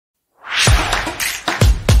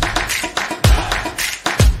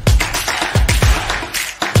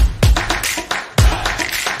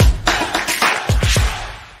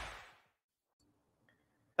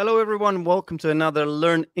everyone. Welcome to another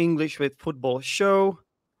Learn English with Football show.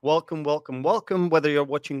 Welcome, welcome, welcome. Whether you're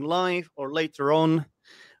watching live or later on,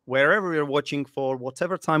 wherever you're watching for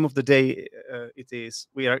whatever time of the day it is,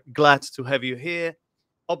 we are glad to have you here.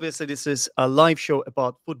 Obviously, this is a live show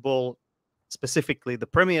about football, specifically the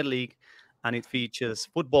Premier League, and it features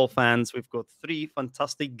football fans. We've got three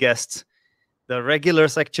fantastic guests, the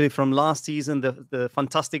regulars actually from last season, the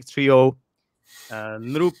fantastic trio,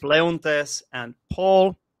 Leontes, and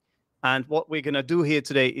Paul. And what we're going to do here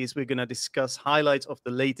today is we're going to discuss highlights of the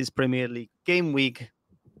latest Premier League game week,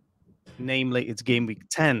 namely it's game week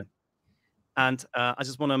 10. And I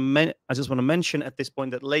just want to mention at this point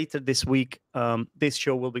that later this week, this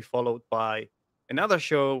show will be followed by another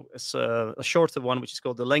show, a shorter one, which is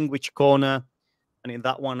called the Language Corner. And in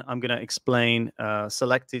that one, I'm going to explain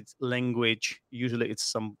selected language. Usually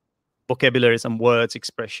it's some vocabulary, some words,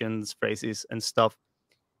 expressions, phrases, and stuff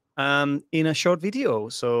in a short video.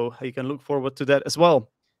 So you can look forward to that as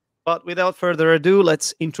well. But without further ado,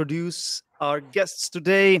 let's introduce our guests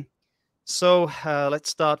today. So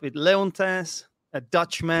let's start with Leontes, a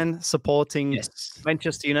Dutchman supporting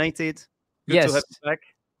Manchester United. Good to have you back.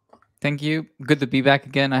 Thank you. Good to be back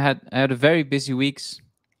again. I had a very busy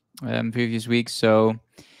previous weeks, so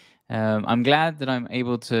I'm glad that I'm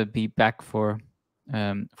able to be back for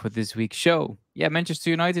this week's show. Yeah,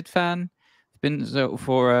 Manchester United fan. Been so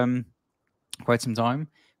for quite some time.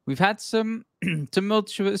 We've had some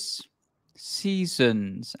tumultuous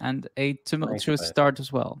seasons and a tumultuous start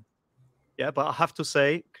as well. Yeah, but I have to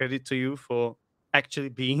say, credit to you for actually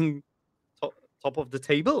being top of the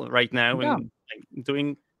table right now and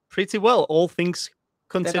doing pretty well, all things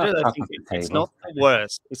considered. I think it's not the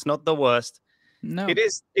worst. It's not the worst. No, it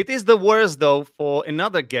is the worst though for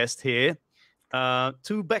another guest here.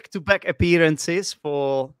 Two back-to-back appearances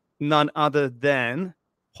for none other than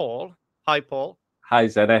Paul. Hi, Paul. Hi,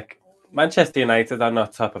 Zedek. Manchester United are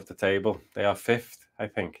not top of the table. They are 5th, I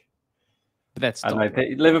think. But that's and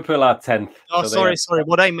Liverpool are 10th. Oh, so sorry.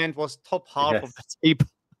 What I meant was top half of the table.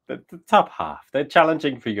 The top half. They're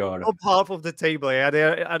challenging for Europe. Top half of the table. Yeah,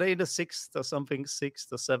 are they in the 6th or something?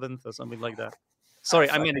 6th or 7th or something like that. Sorry,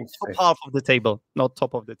 I mean top half of the table, not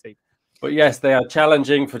top of the table. But yes, they are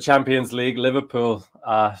challenging for Champions League. Liverpool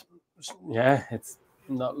are, it's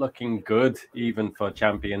not looking good even for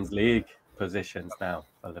Champions League positions now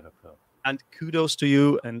for Liverpool. And kudos to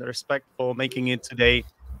you and respect for making it today,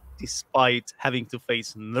 despite having to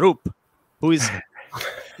face Nrup, who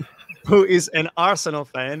is an Arsenal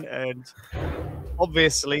fan. And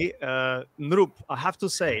obviously, Nrup, I have to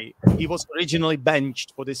say, he was originally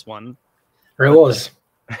benched for this one. He was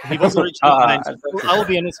originally benched. I'll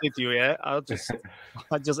be honest with you, yeah. I'll just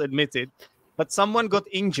admit it. But someone got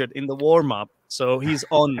injured in the warm-up, so he's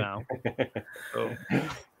on now. So.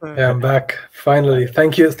 Yeah, I'm back finally.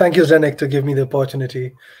 Thank you, Zenek, to give me the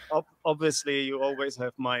opportunity. Obviously, you always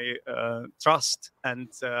have my trust, and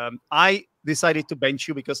I decided to bench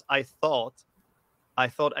you because I thought I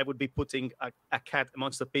would be putting a cat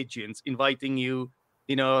amongst the pigeons, inviting you.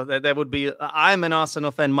 You know that there would be. I'm an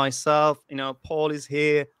Arsenal fan myself. You know, Paul is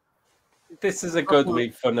here. This is a good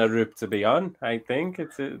week for Narup to be on. I think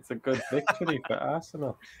it's a good victory for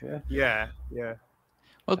Arsenal. Yeah.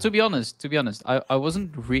 Well, to be honest, I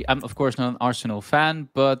wasn't. I'm of course not an Arsenal fan,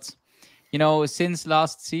 but since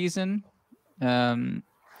last season,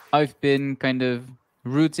 I've been kind of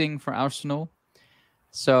rooting for Arsenal.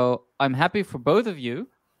 So I'm happy for both of you,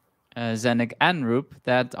 Zenek and Rup,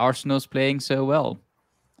 that Arsenal's playing so well,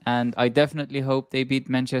 and I definitely hope they beat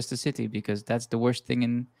Manchester City because that's the worst thing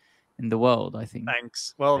in the world, I think.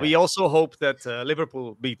 Thanks. Well, we also hope that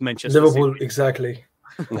Liverpool beat Manchester Liverpool, City. Exactly.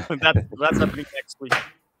 That's happening next week.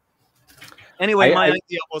 Anyway, my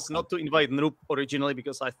idea was not to invite Nrup originally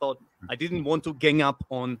because I thought I didn't want to gang up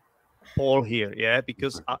on Paul here,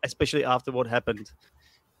 because especially after what happened.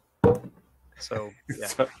 So,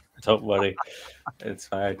 yeah. Don't worry, it's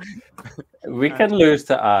fine. We can lose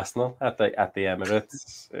to Arsenal at the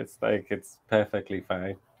Emirates. It's perfectly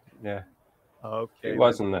fine. Yeah. Okay. It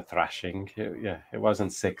wasn't a thrashing. It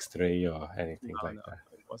wasn't 6-3 or anything like that.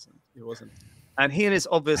 It wasn't. And here is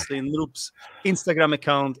obviously Nrup's Instagram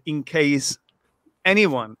account in case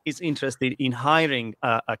anyone is interested in hiring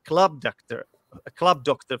a club doctor,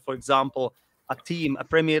 for example, a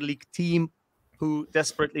Premier League team who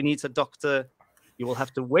desperately needs a doctor. You will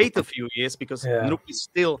have to wait a few years because Nrup is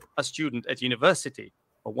still a student at university.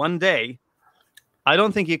 But one day, I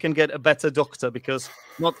don't think you can get a better doctor because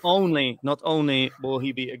not only will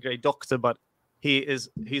he be a great doctor, but he's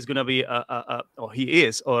going to be he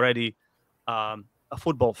is already a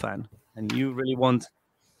football fan, and you really want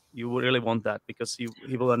that because he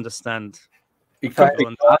will understand He could Thank be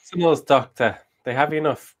on Arsenal's doctor. They have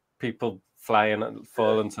enough people flying and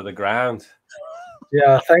falling to the ground.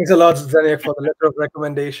 Yeah, thanks a lot, Zeniak, for the letter of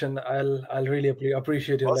recommendation. I'll really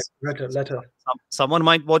appreciate your letter. Someone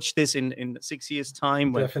might watch this in 6 years'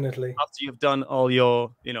 time when Definitely. after you've done all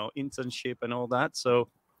your internship and all that. So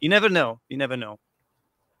you never know. You never know.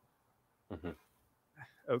 Mhm.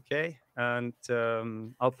 Okay, and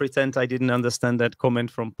I'll pretend I didn't understand that comment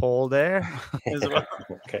from Paul there as well.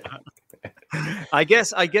 Okay. I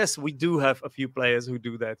guess we do have a few players who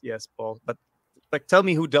do that. Yes, Paul, but tell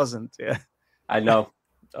me who doesn't. Yeah, I know.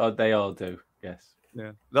 Oh, they all do. Yes.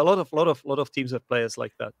 yeah. A lot of teams have players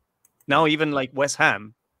like that. Now even like West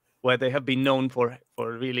Ham, where they have been known for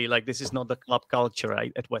really like this is not the club culture,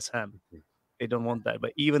 right? At West Ham, they don't want that.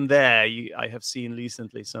 But even there, I have seen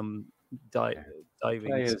recently some diving.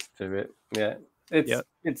 Players do it. Yeah.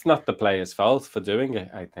 It's not the player's fault for doing it,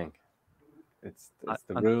 I think. It's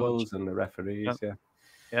the rules and the referees, yeah.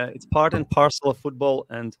 Yeah, it's part and parcel of football,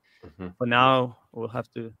 and Mhm. for now, we'll have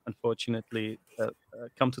to unfortunately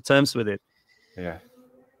come to terms with it. Yeah.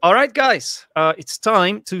 All right, guys, it's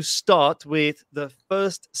time to start with the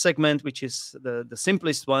first segment, which is the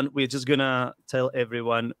simplest one. We're just gonna tell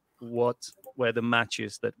everyone what were the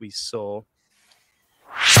matches that we saw.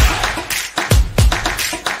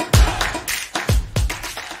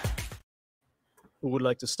 Who would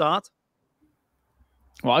like to start?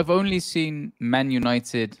 Well, I've only seen Man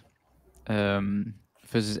United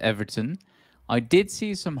versus Everton. I did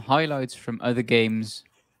see some highlights from other games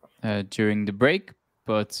during the break,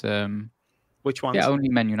 but Which ones? yeah, only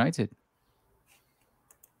Man United.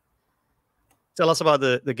 Tell us about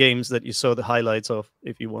the games that you saw the highlights of,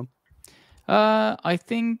 if you want. I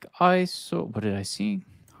think I saw. What did I see?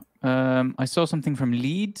 I saw something from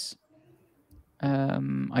Leeds.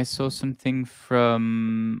 I saw something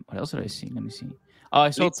from. What else did I see? Let me see. Oh, I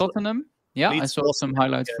saw Leeds- Tottenham. Yeah, I Leeds saw lost, some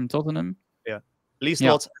highlights yeah. from Tottenham. Leeds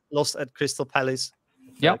Yeah. lost at Crystal Palace.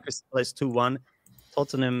 Yeah. Crystal Palace 2-1.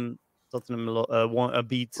 Tottenham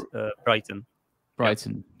beat Brighton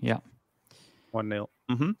Brighton. Yeah. 1-0.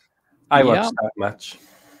 I Yeah. watched that match.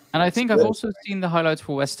 And I think I've Spurs. also seen the highlights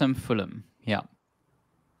for West Ham Fulham. Yeah.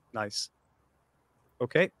 Nice.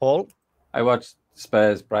 Okay, Paul. I watched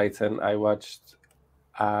Spurs Brighton. I watched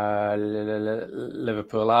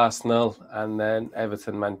Liverpool Arsenal, and then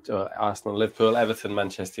Arsenal Liverpool, Everton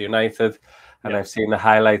Manchester United, and Yeah. I've seen the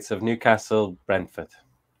highlights of Newcastle Brentford.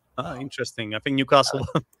 Interesting. I think Newcastle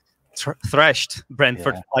thrashed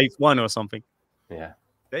Brentford 5-1 or something. Yeah,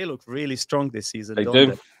 They look really strong this season. they don't do.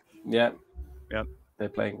 They? Yeah, Yeah. they're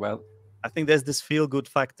playing well. I think there's this feel-good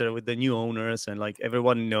factor with the new owners, and like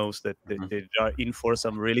everyone knows that they are in for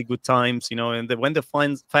some really good times, and when the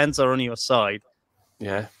fans are on your side.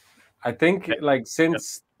 Yeah, I think like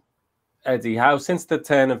since Eddie Howe, since the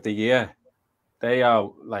turn of the year, they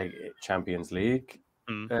are like Champions League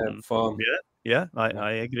form. Yeah,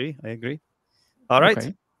 I agree. All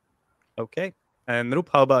right. Okay. And Rup,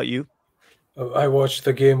 how about you? I watched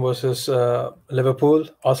the game versus Liverpool,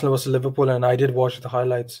 Arsenal versus Liverpool, and I did watch the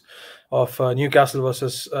highlights of Newcastle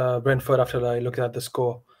versus Brentford after I looked at the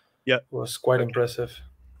score. Yeah. It was quite impressive.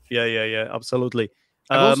 Yeah, absolutely.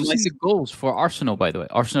 I've also seen the goals for Arsenal, by the way.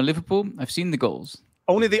 Arsenal Liverpool, I've seen the goals.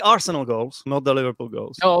 Only the Arsenal goals, not the Liverpool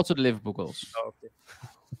goals. No, also the Liverpool goals. Oh, okay.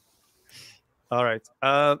 All right.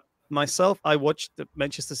 Myself, I watched the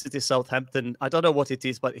Manchester City Southampton. I don't know what it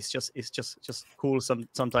is, but it's just cool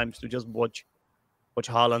sometimes to just watch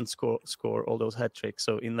Haaland score all those hat tricks.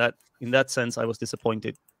 So in that sense, I was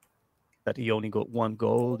disappointed that he only got one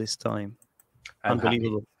goal this time.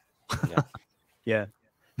 Unbelievable. Yeah. Yeah.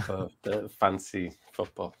 For the fancy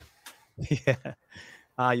football. Yeah.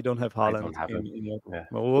 You don't have Haaland. I don't have him. Yeah.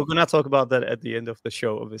 Well, we're gonna talk about that at the end of the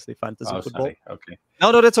show. Obviously, fantasy football. Sorry. Okay.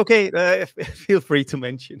 No, that's okay. Feel free to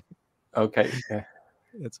mention. Okay. Yeah.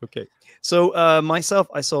 That's okay. So myself,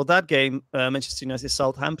 I saw that game, Manchester United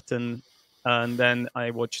Southampton, and then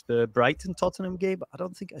I watched the Brighton Tottenham game. I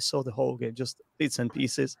don't think I saw the whole game, just bits and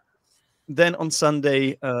pieces. Then on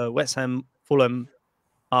Sunday, West Ham, Fulham,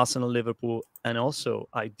 Arsenal, Liverpool, and also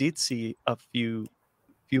I did see a few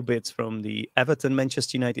bits from the Everton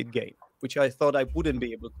Manchester United game, which I thought I wouldn't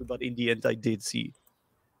be able to, but in the end I did see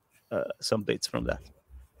some bits from that.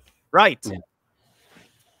 Right. Yeah.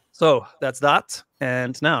 So that's that.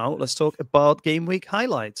 And now let's talk about game week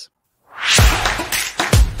highlights.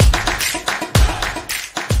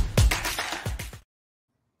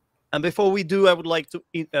 And before we do, I would like to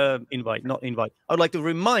I would like to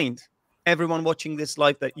remind everyone watching this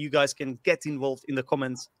live that you guys can get involved in the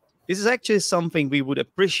comments. This is actually something we would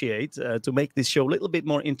appreciate to make this show a little bit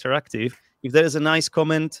more interactive. If there is a nice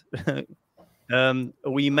comment,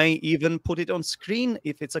 We may even put it on screen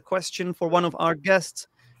if it's a question for one of our guests.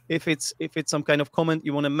 If it's some kind of comment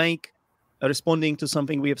you want to make, responding to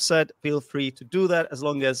something we have said, feel free to do that, as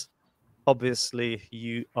long as obviously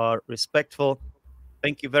you are respectful.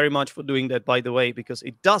 Thank you very much for doing that, by the way, because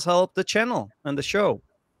it does help the channel and the show.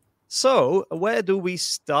 So, where do we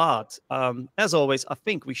start? As always, I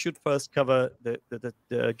think we should first cover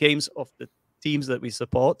the games of the teams that we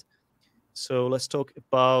support. So let's talk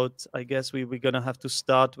about. I guess we're gonna have to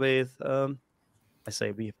start with. I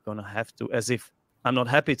say we're gonna have to, as if I'm not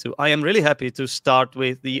happy to. I am really happy to start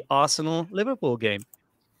with the Arsenal Liverpool game.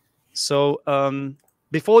 So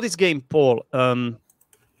before this game, Paul,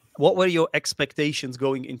 what were your expectations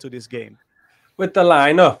going into this game? With the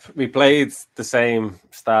lineup, we played the same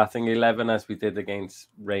starting 11 as we did against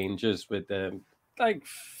Rangers, with like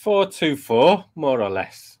 4-2-4, more or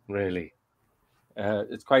less, really.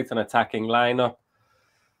 It's quite an attacking lineup.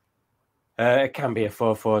 It can be a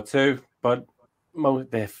 4-4-2, but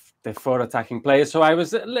they're 4 attacking players. So I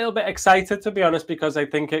was a little bit excited, to be honest, because I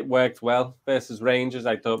think it worked well versus Rangers.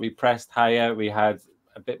 I thought we pressed higher. We had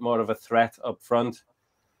a bit more of a threat up front.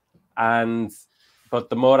 But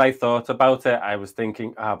the more I thought about it, I was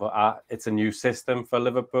thinking, it's a new system for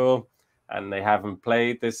Liverpool, and they haven't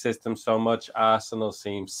played this system so much. Arsenal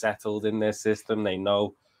seems settled in their system. They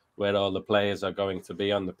know where all the players are going to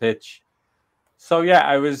be on the pitch. So yeah,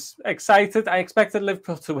 I was excited. I expected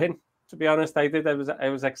Liverpool to win. To be honest, I did. I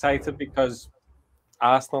was excited because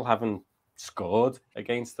Arsenal haven't scored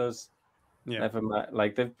against us. Yeah. Never mind.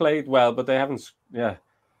 Like, they've played well, but they haven't. Yeah,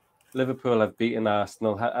 Liverpool have beaten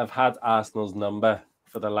Arsenal. I've had Arsenal's number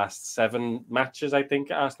for the last 7 matches. I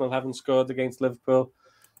think Arsenal haven't scored against Liverpool.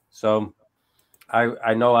 So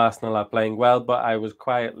I know Arsenal are playing well, but I was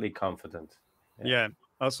quietly confident. Yeah.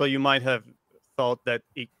 Also, you might have thought that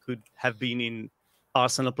it could have been in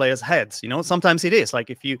Arsenal players' heads. You know, sometimes it is. Like,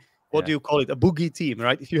 if you, what do you call it? A boogie team,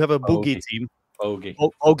 right? If you have a boogie team,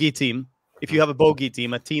 bogey team. If you have a bogey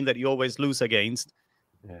team, a team that you always lose against,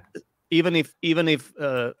 even if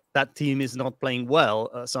that team is not playing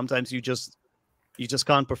well, sometimes you just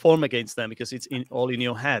can't perform against them because it's all in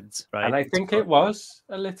your heads, right? And I think it was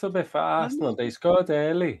a little bit for Arsenal. They scored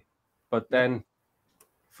early, but then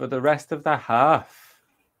for the rest of the half,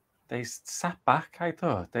 they sat back. I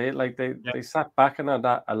thought they sat back and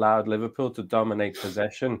that allowed Liverpool to dominate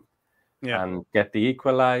possession and get the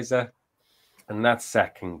equaliser. And that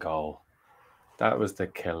second goal, that was the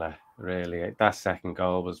killer. Really, that second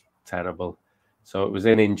goal was terrible. So it was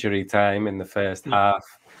in injury time in the first half.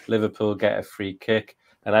 Liverpool get a free kick,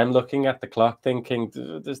 and I'm looking at the clock thinking,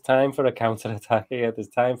 there's time for a counter-attack here. There's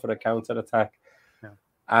time for a counter-attack.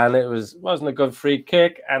 And it wasn't a good free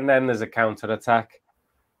kick, and then there's a counter-attack.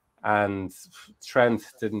 And Trent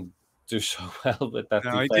didn't do so well with that.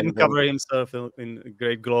 No, he didn't cover himself in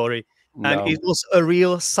great glory. No. And it was a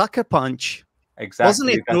real sucker punch. Exactly, wasn't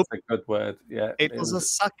it? That's a good word. Yeah, it was a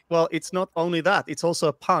suck. Well, it's not only that; it's also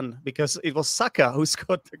a pun because it was Saka who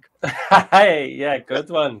scored the goal. Hey, yeah, good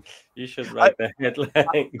one. You should write the headlines.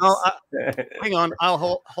 Hang on,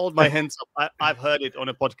 I'll hold my hands up. I've heard it on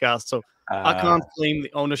a podcast, so I can't claim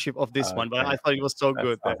the ownership of this one. But I thought it was so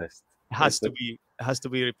good that it has to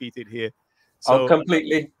be repeated here. So,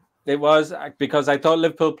 completely. It was because I thought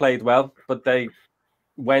Liverpool played well, but they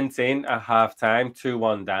went in at half-time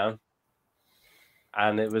 2-1 down.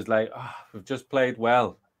 And it was like, we've just played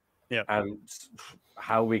well. Yeah. And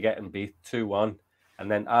how are we getting beat 2-1? And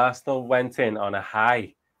then Arsenal went in on a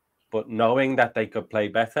high, but knowing that they could play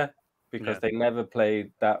better because they never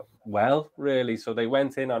played that well, really. So they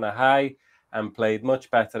went in on a high and played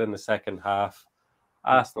much better in the second half.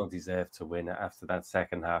 Arsenal deserved to win it after that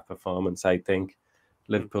second half performance, I think.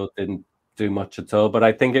 Liverpool didn't do much at all, but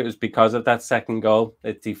I think it was because of that second goal.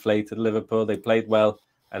 It deflated Liverpool. They played well,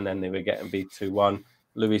 and then they were getting beat 2-1.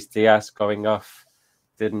 Luis Diaz going off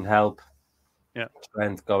didn't help. Yeah.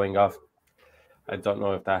 Trent going off. I don't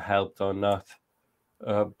know if that helped or not.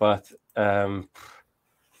 But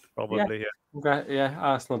probably, yeah,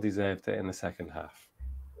 Arsenal deserved it in the second half.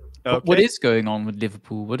 Okay. What is going on with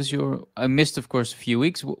Liverpool? What is your... I missed, of course, a few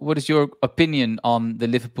weeks. What is your opinion on the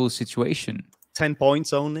Liverpool situation? 10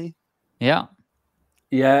 points only. Yeah.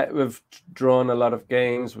 Yeah, we've drawn a lot of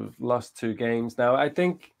games. We've lost 2 games now. I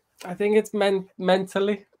think it's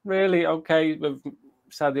mentally really okay. With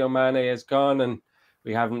Sadio Mane is gone, and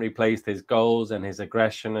we haven't replaced his goals and his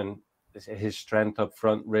aggression and his strength up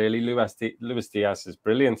front. Really, Luis Diaz is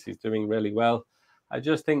brilliant. He's doing really well. I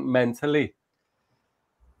just think mentally,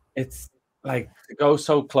 it's like to go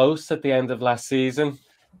so close at the end of last season,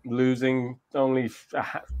 losing only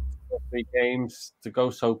 3 games, to go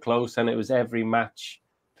so close, and it was every match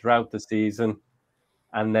throughout the season.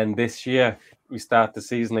 And then this year, we start the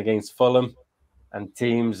season against Fulham, and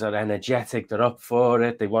teams are energetic. They're up for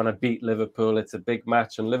it. They want to beat Liverpool. It's a big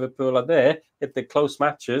match, and Liverpool are there. If they're close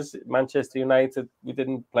matches, Manchester United, we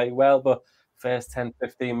didn't play well, but first 10,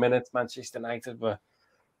 15 minutes, Manchester United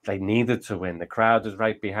they needed to win. The crowd was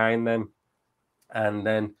right behind them. And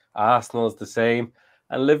then Arsenal's the same.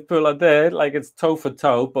 And Liverpool are there, like it's toe for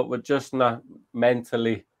toe, but we're just not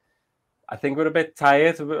mentally. I think we're a bit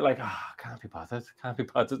tired. We're like, can't be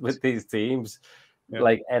bothered with these teams,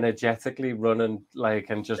 like energetically running, like,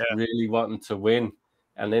 and just really wanting to win.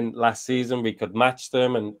 And then last season we could match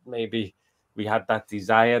them, and maybe we had that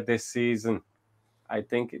desire this season. I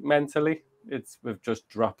think mentally, we've just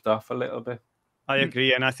dropped off a little bit. I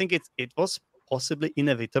agree, and I think it was possibly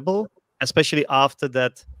inevitable, especially after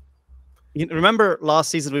that. Remember last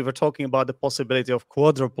season we were talking about the possibility of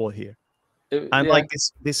quadruple here. And like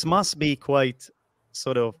this must be quite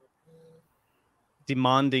sort of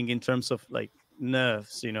demanding in terms of like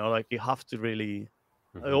nerves, like you have to really,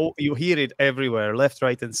 you hear it everywhere, left,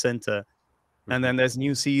 right, and center. And then there's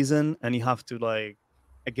new season, and you have to like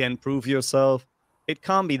again prove yourself. It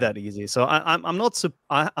can't be that easy. So I'm not.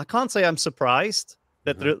 I can't say I'm surprised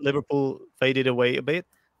that Liverpool faded away a bit,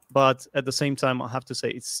 but at the same time, I have to say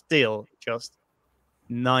it's still just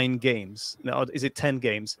 9 games. Now, is it 10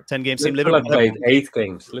 games? 10 games. Liverpool have played 8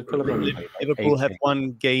 games. Liverpool have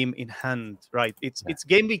 1 game in hand, right? It's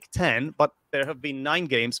game week 10, but there have been 9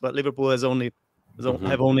 games, but Liverpool has only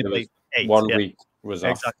played 8. 1 week was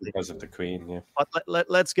off because of the Queen. Yeah. But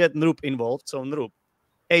let's get Noop involved. So Noop,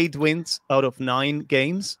 8 wins out of 9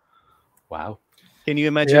 games. Wow. Can you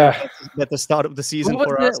imagine at the start of the season what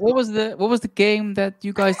was the game that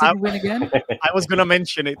you guys didn't win again? I was gonna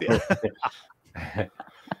mention it.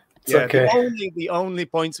 It's okay. The only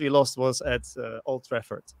points we lost was at Old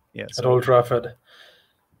Trafford. At Old Trafford.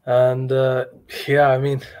 And I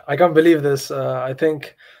mean, I can't believe this. I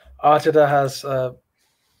think Arteta has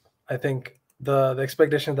I think the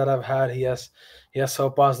expectation that I've had, he has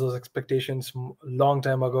surpassed those expectations long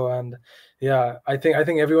time ago. And I think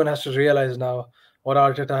everyone has to realize now what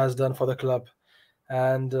Arteta has done for the club.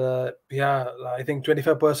 And I think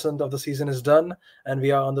 25% of the season is done, and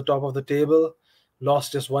we are on the top of the table.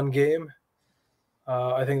 Lost just 1 game.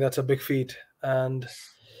 I think that's a big feat. And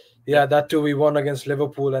that too, we won against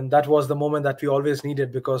Liverpool, and that was the moment that we always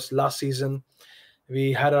needed, because last season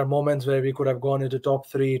we had our moments where we could have gone into top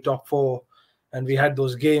 3, top 4, and we had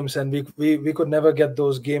those games, and we could never get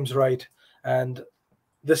those games right. And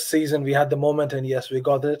this season we had the moment, and yes, we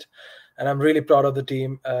got it. And I'm really proud of the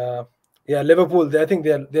team. Liverpool, I think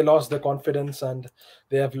they lost their confidence, and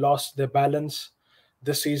they have lost their balance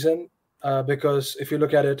this season. Because if you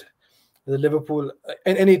look at it, the Liverpool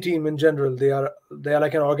and any team in general, they are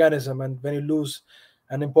like an organism, and when you lose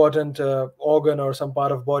an important organ or some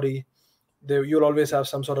part of body, you'll always have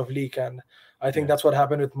some sort of leak. And I think that's what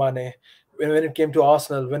happened with Mane. When it came to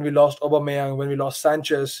Arsenal, when we lost Aubameyang, when we lost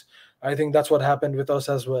Sanchez, I think that's what happened with us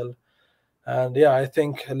as well. And I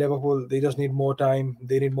think Liverpool, they just need more time,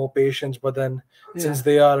 they need more patience. But then since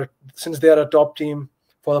they are a top team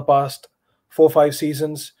for the past 4-5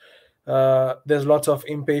 seasons, there's lots of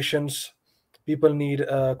impatience. People need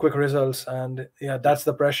quick results, and that's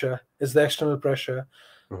the pressure. It's the external pressure.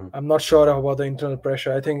 I'm not sure about the internal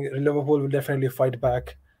pressure. I think Liverpool will definitely fight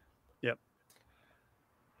back.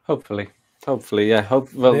 Hopefully,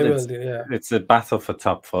 it's a battle for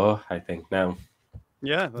top 4, I think now.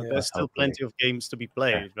 But there's still plenty of games to be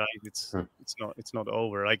played, right? It's not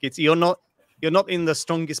over. Like you're not in the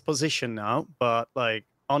strongest position now, but like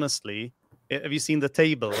honestly, have you seen the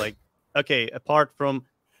table? Like, okay, apart from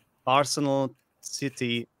Arsenal,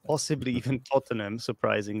 City, possibly even Tottenham,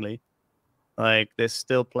 surprisingly, like there's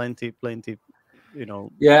still plenty.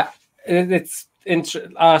 Yeah, it's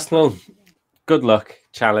Arsenal. Good luck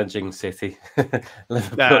challenging City.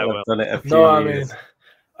 Liverpool have done it a few years.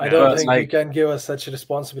 I don't think you can give us such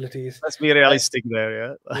responsibilities. Let's be realistic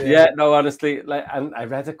there, No, honestly, and I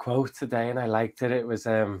read a quote today and I liked it. It was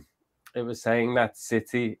saying that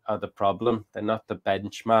City are the problem; they're not the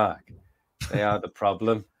benchmark. They are the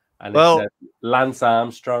problem. And it said Lance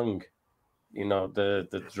Armstrong,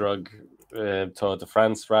 the drug Tour de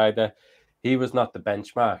France rider, he was not the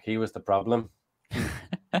benchmark; he was the problem.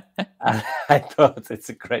 And I thought it's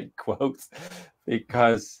a great quote,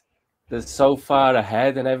 because they're so far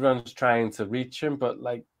ahead and everyone's trying to reach him, but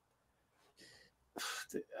like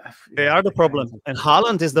they are the problem. And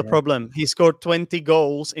Haaland is the problem. He scored 20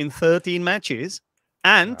 goals in 13 matches,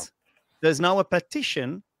 and there's now a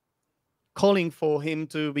petition calling for him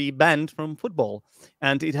to be banned from football,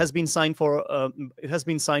 and it has been signed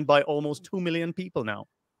by almost 2 million people now.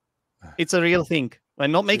 It's a real thing.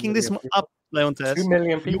 I'm not making this million up, Leontes. 2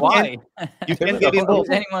 million You people. can, Why? you can million. get Why involved.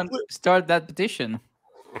 would anyone start that petition?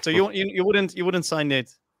 So you wouldn't sign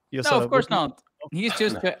it No, yourself? of course would you? not. He's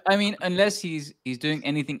just. I mean, unless he's doing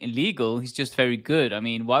anything illegal, he's just very good. I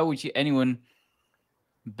mean, why would anyone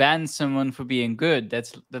ban someone for being good?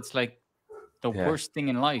 That's like the Yeah. worst thing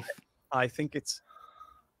in life. I think it's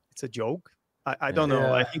a joke. I don't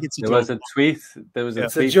know. I Yeah. think it's a There joke. was a tweet. There was a Yeah.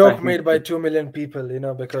 It's a tweet. joke I made think by 2 million people,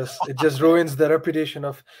 because it just ruins the reputation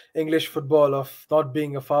of English football of not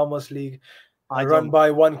being a farmers' league I run don't.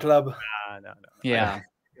 by one club. No. Yeah.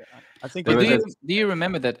 I think There But was do you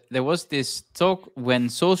remember that there was this talk when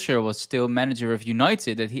Solskjaer was still manager of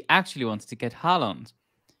United that he actually wanted to get Haaland?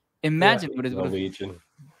 Imagine what it would have. Norwegian.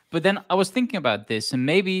 But then I was thinking about this, and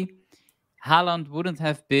maybe Haaland wouldn't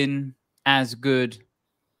have been as good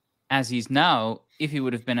as he's now if he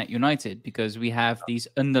would have been at United, because we have these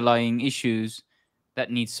underlying issues that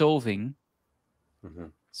need solving.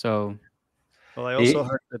 Mhm. So Well, I also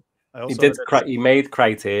heard that. I He also did. heard that. He made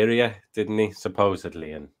criteria, didn't he?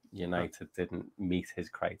 Supposedly, and United didn't meet his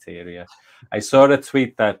criteria. I saw a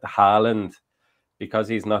tweet that Haaland, because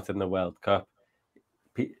he's not in the World Cup,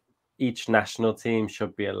 each national team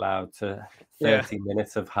should be allowed to 30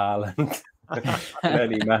 minutes of Haaland in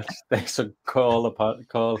any match. They should call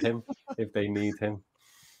him if they need him.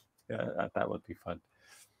 That would be fun.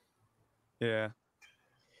 Yeah.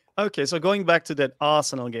 Okay, so going back to that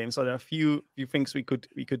Arsenal game, so there are a few things we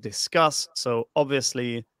could discuss. So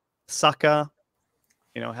obviously, Saka,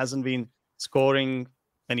 hasn't been scoring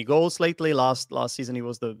any goals lately. Last season, he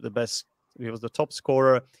was the best. He was the top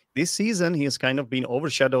scorer. This season, he has kind of been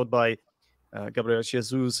overshadowed by Gabriel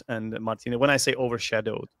Jesus and Martinez. When I say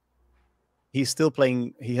overshadowed, he's still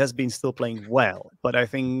playing. He has been still playing well, but I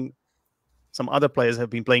think some other players have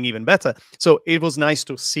been playing even better. So it was nice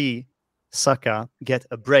to see Saka get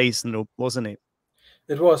a brace, wasn't it?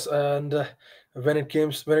 It was, and when it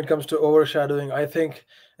comes to overshadowing, I think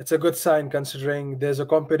it's a good sign considering there's a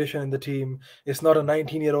competition in the team. It's not a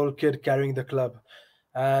 19-year-old kid carrying the club,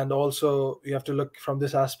 and also you have to look from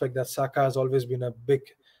this aspect that Saka has always been a big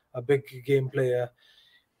game player.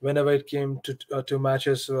 Whenever it came to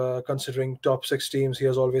matches, considering top six teams, he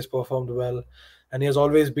has always performed well, and he has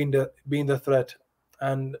always been the threat.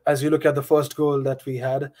 And as you look at the first goal that we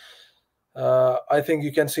had, I think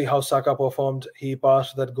you can see how Saka performed. He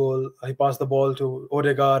passed that goal. He passed the ball to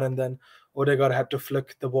Odegaard, and then Odegaard had to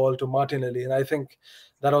flick the ball to Martinelli. And I think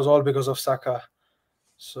that was all because of Saka.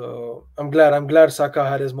 So I'm glad. I'm glad Saka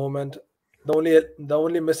had his moment. The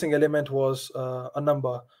only missing element was a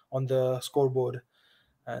number on the scoreboard,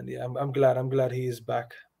 and yeah, I'm glad. I'm glad he is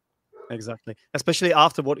back. Exactly. Especially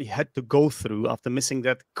after what he had to go through after missing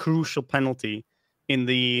that crucial penalty in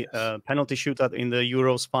the penalty shootout in the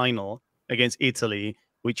Euros final against Italy,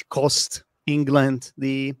 which cost England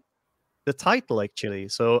the title actually.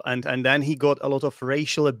 So and then he got a lot of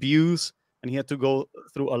racial abuse and he had to go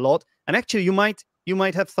through a lot. And actually you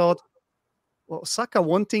might have thought, well, Saka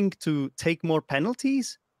wanting to take more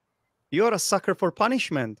penalties? You're a sucker for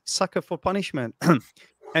punishment. Sucker for punishment.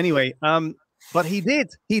 Anyway, but he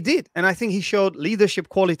did. And I think he showed leadership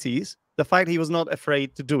qualities. The fact he was not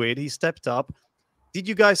afraid to do it, he stepped up. Did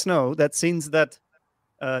you guys know that since that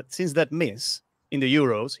miss in the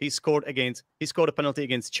Euros, he scored a penalty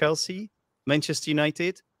against Chelsea, Manchester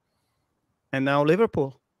United, and now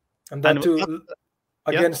Liverpool. And that too yeah.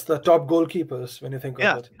 against the top goalkeepers when you think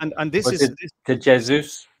of it. And this is did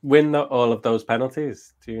Jesus win all of those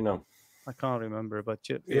penalties? Do you know? I can't remember, but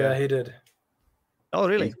Yeah, he did. Oh,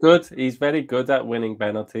 really? He's good. He's very good at winning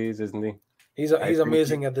penalties, isn't he? He's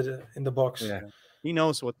amazing in the box. Yeah. He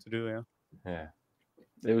knows what to do. Yeah. Yeah.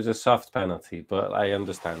 It was a soft penalty, but I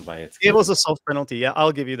understand why it's. It was a soft penalty. Yeah,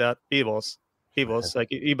 I'll give you that. It was like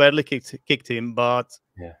he barely kicked him, but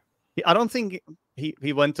yeah, I don't think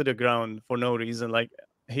he went to the ground for no reason. Like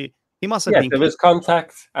he must have been. There was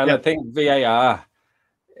contact, and Yeah. I think VAR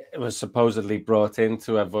was supposedly brought in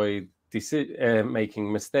to avoid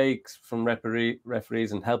making mistakes from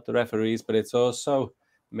referees and help the referees, but it's also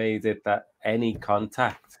made it that any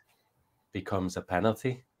contact becomes a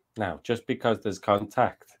penalty. Now, just because there's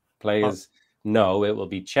contact, players know it will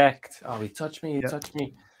be checked. Oh, he touched me, touched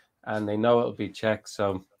me. And they know it will be checked.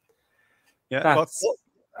 So but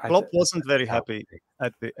Klopp wasn't very happy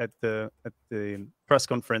at the press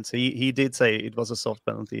conference. He did say it was a soft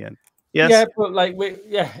penalty, and yes. Yeah, but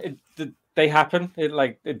they happen.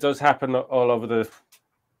 It does happen all over the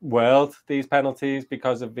world, these penalties,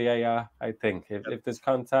 because of VAR. I think if there's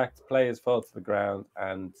contact, players fall to the ground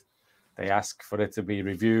and they ask for it to be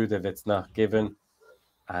reviewed if it's not given,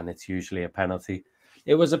 and it's usually a penalty.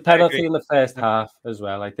 It was a penalty in the first half as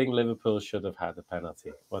well. I think Liverpool should have had a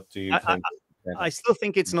penalty. What do you think? I still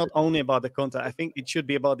think it's not only about the contact. I think it should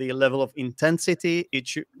be about the level of intensity. It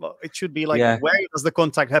should be like, where does the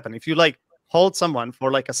contact happen? If you like hold someone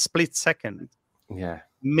for like a split second,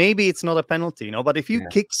 maybe it's not a penalty, you know. But if you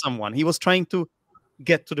kick someone, he was trying to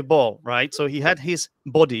get to the ball, right? So he had his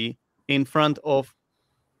body in front of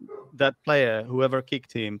that player, whoever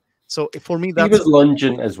kicked him. So for me, he was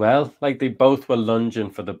lunging as well. Like they both were lunging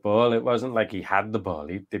for the ball. It wasn't like he had the ball.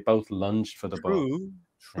 They both lunged for the ball.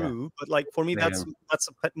 True. But like for me, that's a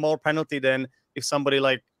more penalty than if somebody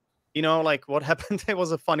like, you know, like what happened. There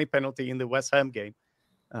was a funny penalty in the West Ham game.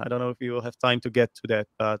 I don't know if you will have time to get to that,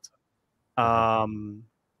 but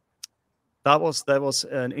that was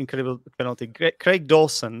an incredible penalty. Craig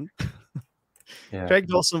Dawson. Craig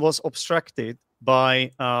Dawson was obstructed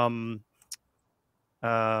by not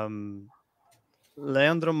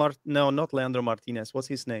Leandro Martinez. What's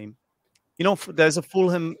his name? You know, there's a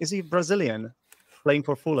Fulham. Is he Brazilian playing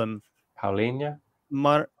for Fulham? Paulinho?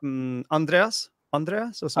 Andreas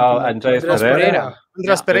or something. Andreas Pereira.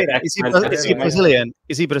 Andreas Pereira. Is he Brazilian?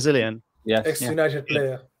 Is he Brazilian? Yes. Ex-United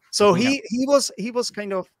player. So he was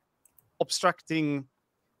kind of obstructing,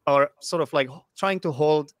 or sort of like trying to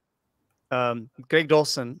hold Craig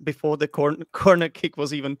Dawson before the corner kick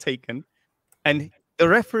was even taken, and the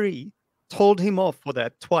referee told him off for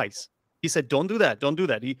that twice. He said, "Don't do that. Don't do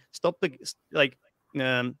that." He stopped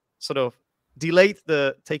sort of delayed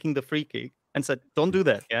taking the free kick and said, "Don't do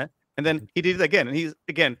that." Yeah, and then he did it again, and he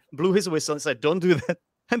again blew his whistle and said, "Don't do that."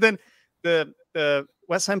 And then the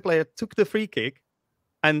West Ham player took the free kick,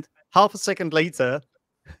 and half a second later,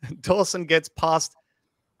 Dawson gets past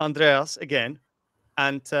Andreas again,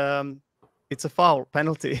 and it's a foul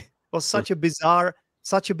penalty. It was such a bizarre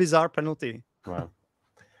penalty. Wow.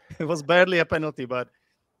 It was barely a penalty, but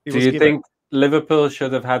do you think Liverpool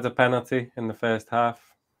should have had a penalty in the first half?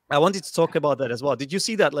 I wanted to talk about that as well. Did you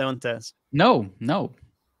see that, Leontes? No.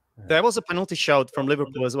 There was a penalty shout from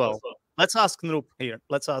Liverpool as well. Let's ask Noop here.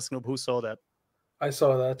 Let's ask Noop who saw that. I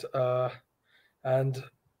saw that. And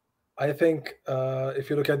I think if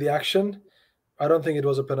you look at the action, I don't think it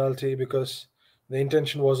was a penalty because the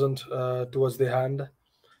intention wasn't towards the hand.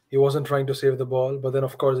 He wasn't trying to save the ball, but then,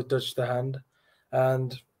 of course, it touched the hand.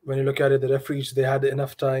 And when you look at it, the referees, they had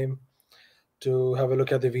enough time to have a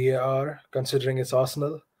look at the VAR, considering it's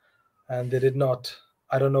Arsenal, and they did not.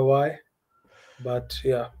 I don't know why, but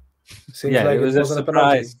yeah. Seems like it wasn't a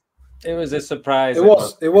penalty. It was a surprise.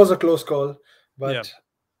 It was a close call, but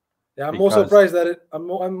I'm more surprised that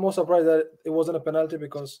it wasn't a penalty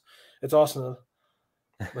because it's Arsenal.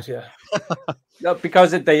 But yeah. No,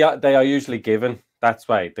 because they are usually given. That's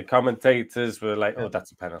why the commentators were like, "Oh,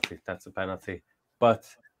 that's a penalty. That's a penalty."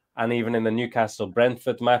 And even in the Newcastle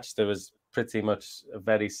Brentford match, there was pretty much a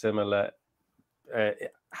very similar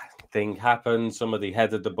thing happened. Somebody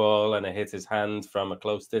headed the ball and it hit his hand from a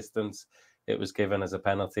close distance. It was given as a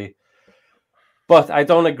penalty. But I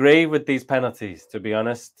don't agree with these penalties, to be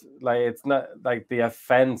honest. Like, it's not like the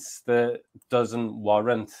offense that doesn't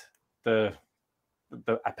warrant a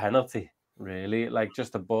penalty, really. Like,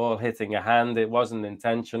 just a ball hitting a hand, it wasn't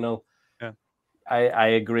intentional. Yeah. I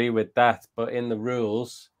agree with that. But in the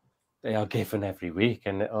rules, they are given every week,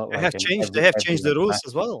 and they have changed the rules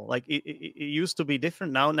as well. Like it used to be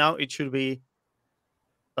different. Now it should be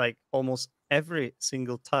like almost every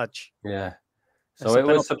single touch. Yeah. So it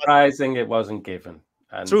was surprising it wasn't given.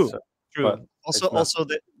 And true. Also,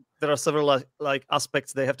 there are several like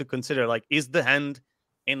aspects they have to consider. Like, is the hand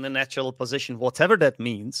in the natural position, whatever that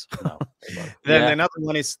means? No. Then another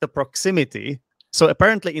one is the proximity. So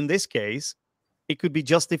apparently, in this case, it could be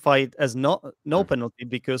justified as no penalty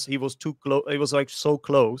because he was too close. It was like so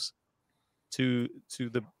close to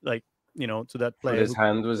the to that player. His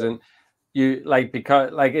hand was in.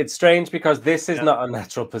 Because it's strange because this is not a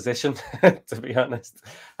natural position, to be honest.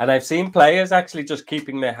 And I've seen players actually just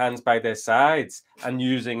keeping their hands by their sides and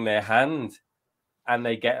using their hand, and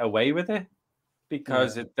they get away with it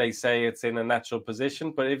because they say it's in a natural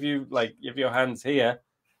position. But if your hand's here,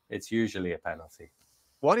 it's usually a penalty.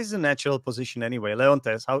 What is the natural position anyway,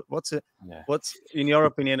 Leontes? What's in your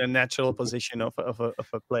opinion a natural position of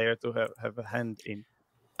a player to have a hand in?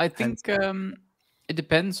 I think it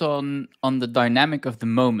depends on the dynamic of the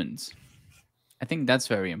moment. I think that's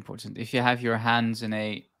very important. If you have your hands in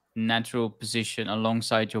a natural position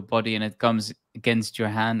alongside your body and it comes against your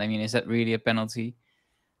hand, I mean, is that really a penalty?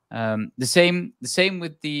 The same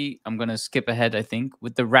with the. I'm gonna skip ahead. I think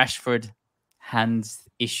with the Rashford hand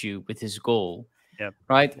issue with his goal. Yeah.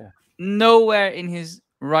 Right. Yeah. Nowhere in his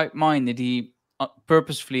right mind did he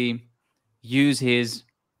purposefully use his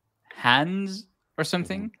hands or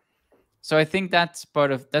something. So I think that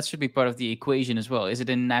should be part of the equation as well. Is it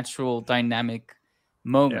a natural dynamic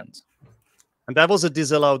moment? And that was a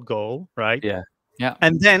disallowed goal, right? Yeah. Yeah.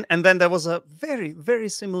 And then there was a very, very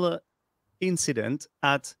similar incident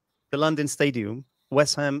at the London Stadium,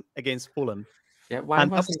 West Ham against Fulham. Yeah, why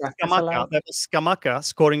And wasn't that Scamacca. disallowed? That was Scamacca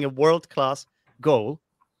scoring a world-class goal,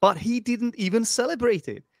 but he didn't even celebrate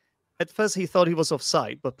it. At first, he thought he was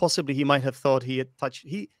offside, but possibly he might have thought he had touched.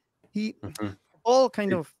 He all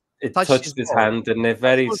kind of It touched touched his ball. hand, didn't it?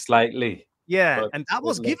 Very slightly. Yeah, but and that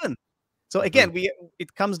was it looked- given. So again,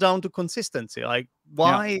 it comes down to consistency. Like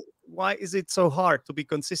why is it so hard to be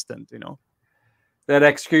consistent? You know, Their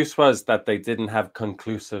excuse was that they didn't have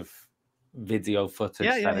conclusive video footage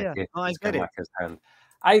that it hit I get it. Scamacca's hand.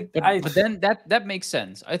 But then that makes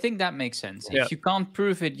sense. I think that makes sense. Yeah. If you can't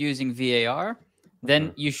prove it using VAR,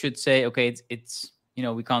 then you should say, okay, it's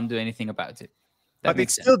we can't do anything about it. That but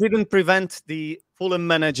it still didn't prevent the Fulham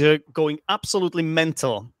manager going absolutely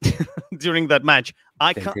mental during that match.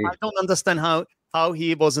 I don't understand how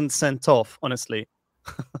he wasn't sent off, honestly,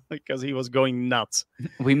 because he was going nuts.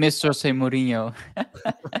 We miss Jose Mourinho.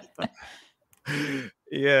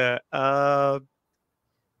 Yeah.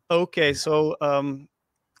 Okay, so I'm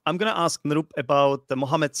gonna ask Nrup about the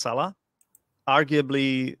Mohamed Salah,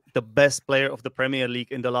 arguably the best player of the Premier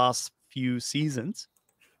League in the last few seasons.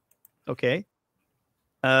 Okay.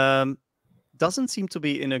 Doesn't seem to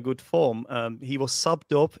be in a good form. He was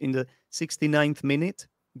subbed off in the 69th minute.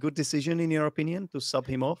 Good decision, in your opinion, to sub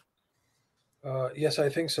him off? Yes, I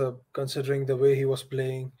think so, considering the way he was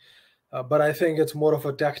playing. But I think it's more of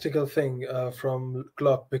a tactical thing from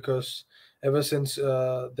Klopp, because ever since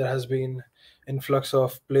there has been influx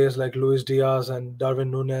of players like Luis Diaz and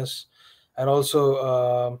Darwin Núñez, and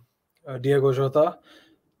also Diego Jota,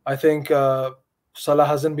 I think Salah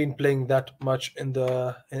hasn't been playing that much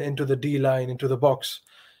into the D line, into the box.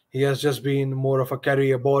 He has just been more of a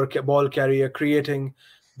carrier, ball carrier, creating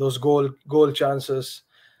those goal chances.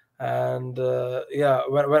 And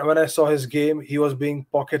when I saw his game, he was being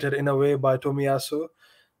pocketed in a way by Tomiyasu,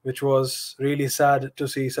 which was really sad to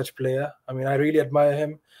see such player. I mean, I really admire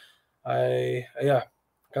him.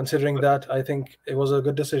 Considering that, I think it was a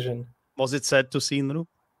good decision. Was it sad to see, Nrup?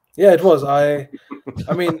 Yeah, it was. I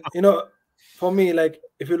mean, for me, like,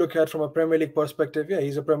 if you look at from a Premier League perspective, yeah,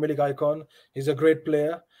 he's a Premier League icon. He's a great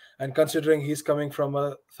player. And considering he's coming from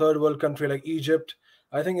a third world country like Egypt,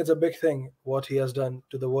 I think it's a big thing what he has done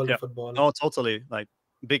to the world of football. No, totally. Like,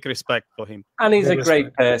 big respect for him. And he's Big a great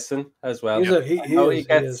respect. person as well. He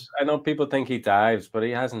is. I know people think he dives, but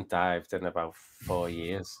he hasn't dived in about 4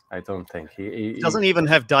 years. I don't think He doesn't even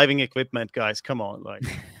have diving equipment, guys. Come on, like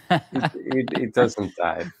he doesn't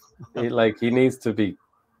dive. He needs to be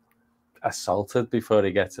assaulted before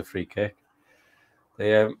he gets a free kick.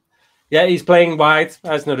 He's playing wide,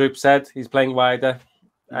 as Narup said. He's playing wider,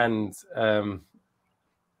 and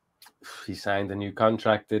he signed a new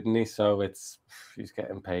contract, didn't he? So he's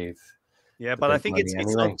getting paid. Yeah, but I think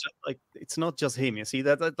it's not just him. You see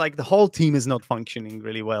that like the whole team is not functioning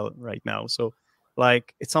really well right now. So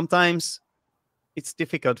like sometimes it's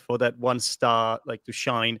difficult for that one star like to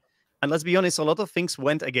shine. And let's be honest, a lot of things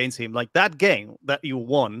went against him. Like that game that you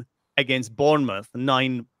won against Bournemouth,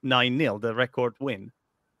 9-0, the record win.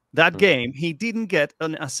 That game, he didn't get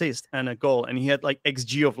an assist and a goal, and he had like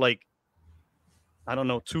XG of like, I don't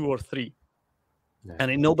know, 2 or 3. Yeah.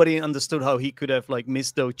 And nobody understood how he could have like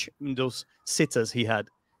missed those sitters he had.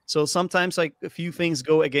 So sometimes like a few things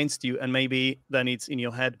go against you, and maybe then it's in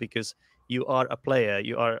your head because you are a player.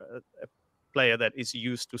 You are a player that is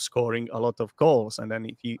used to scoring a lot of goals, and then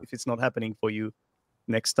if it's not happening for you,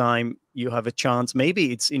 next time you have a chance,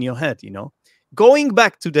 maybe it's in your head. Going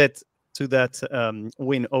back to that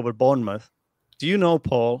win over Bournemouth. Do you know,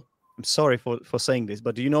 Paul? I'm sorry for saying this,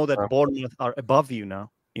 but do you know that Bournemouth are above you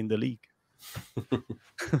now in the league?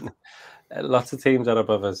 Lots of teams are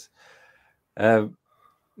above us.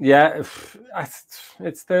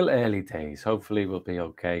 It's still early days. Hopefully we'll be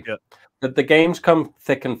okay. Yeah. But the games come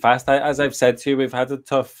thick and fast. As I've said to you, we've had a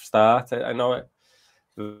tough start. I know it.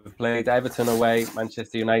 We've played Everton away,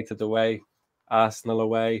 Manchester United away, Arsenal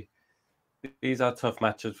away. These are tough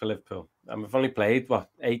matches for Liverpool. And we've only played,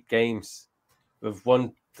 8 games. We've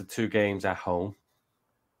won the 2 games at home.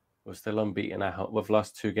 We're still unbeaten at home. We've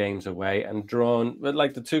lost 2 games away and drawn.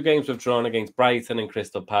 Like the 2 games we've drawn against Brighton and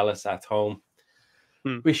Crystal Palace at home.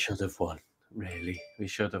 We should have won, really. We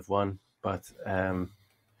should have won. But, well,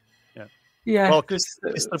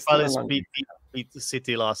 Crystal Palace beat the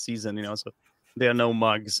City last season, so they are no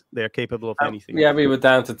mugs. They are capable of anything. Yeah, we were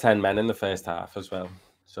down to 10 men in the first half as well.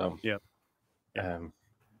 So,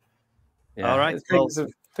 Yeah, All right. Well,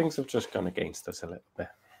 things have just gone against us a little bit.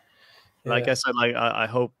 like Yeah. I said, I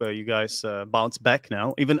hope you guys bounce back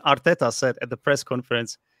now. Even Arteta said at the press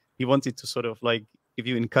conference he wanted to sort of like give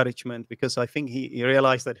you encouragement, because I think he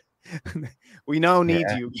realized that we now need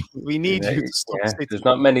Yeah. you. We need you to stop Yeah, City. there's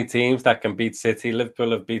not many teams that can beat City.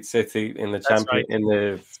 Liverpool have beat City in the That's right. in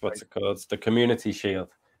the That's what's right. it called? The Community Shield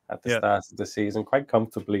at the Yeah. start of the season, quite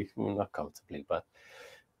comfortably. Well, not comfortably, but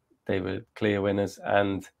they were clear winners.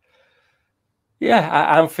 And yeah,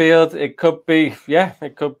 at Anfield, it could be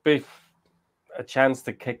a chance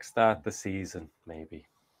to kickstart the season, maybe.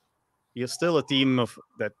 You're still a team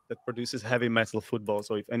that produces heavy metal football.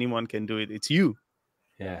 So if anyone can do it, it's you.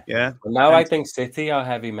 Yeah. Yeah. Well, now I And think City are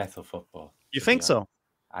heavy metal football. you to be think honest. so?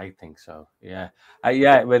 I think so. Yeah.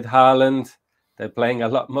 Yeah. With Haaland, they're playing a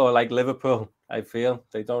lot more like Liverpool. I feel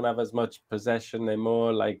they don't have as much possession. They're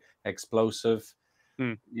more like explosive.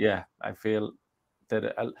 Hmm. Yeah. I feel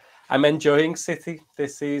that I'm enjoying City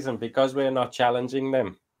this season because we're not challenging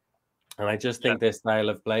them, and I just think their style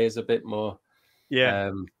of play is a bit more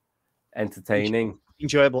entertaining.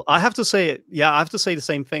 Enjoyable. I have to say, I have to say the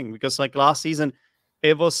same thing, because like last season,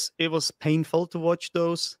 it was painful to watch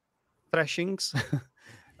those thrashings.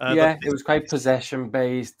 Yeah, it was quite possession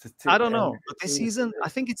based. I don't know, but this season, I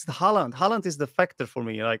think it's the Haaland. Haaland is the factor for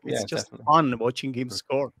me. Like it's just definitely. fun watching him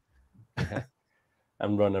score. Yeah.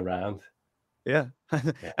 And run around. Yeah,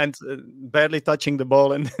 and barely touching the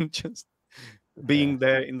ball, and then just being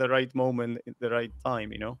there in the right moment, at the right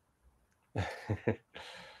time.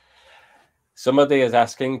 Somebody is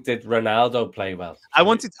asking, did Ronaldo play well?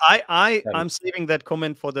 I'm saving that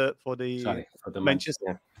comment for the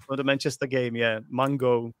Manchester. For the Manchester game. Yeah,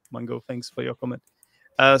 Mango, thanks for your comment.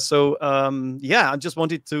 I just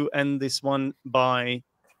wanted to end this one by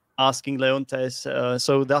asking Leontes.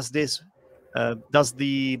 So does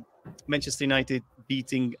the Manchester United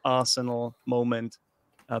beating Arsenal moment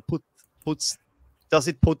does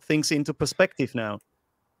it put things into perspective now?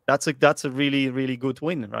 That's a really, really good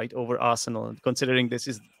win, right, over Arsenal, considering this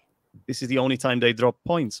is the only time they drop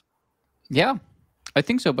points. Yeah, I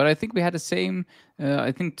think so. But I think we had the same,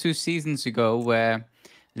 I think 2 seasons ago, where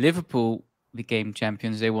Liverpool became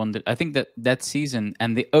champions. They won I think that season,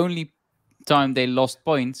 and the only time they lost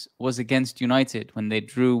points was against United when they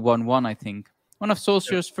drew 1-1, I think. One of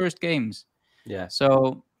Solskjaer's first games. Yeah.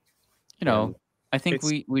 So, I think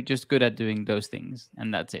we're just good at doing those things,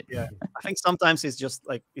 and that's it. Yeah, I think sometimes it's just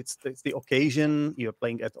like it's the occasion. You're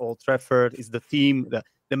playing at Old Trafford. It's the team,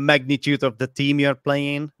 the magnitude of the team you're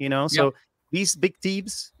playing. So these big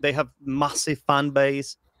teams, they have massive fan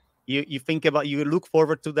base. You think about, you look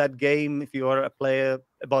forward to that game. If you are a player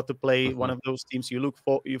about to play one of those teams, you look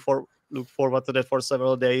forward to that for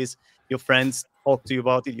several days. Your friends talk to you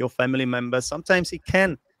about it. Your family members. Sometimes it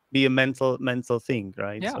can be a mental thing,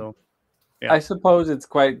 right? Yeah. So. I suppose it's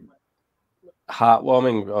quite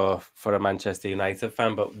heartwarming for a Manchester United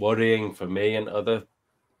fan, but worrying for me and other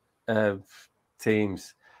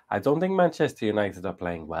teams. I don't think Manchester United are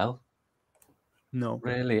playing well. No.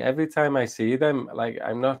 Really. Every time I see them, like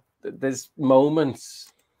there's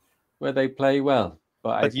moments where they play well,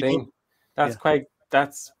 but I think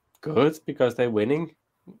that's good because they're winning.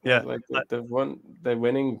 Yeah. Like they're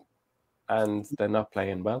winning and they're not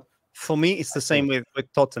playing well. For me, it's the same with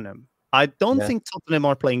Tottenham. I don't think Tottenham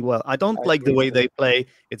are playing well. I don't like the way they play.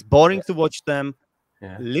 It's boring to watch them.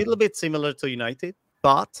 A little bit similar to United,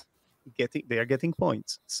 but they are getting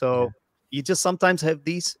points. So you just sometimes have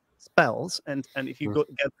these spells, and if you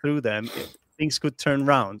get through them, things could turn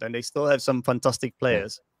around. And they still have some fantastic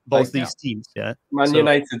players, both these teams. Yeah. Man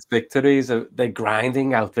United's victories, they're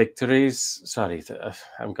grinding out victories. Sorry,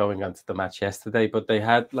 I'm going on to the match yesterday, but they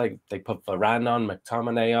put Varane on,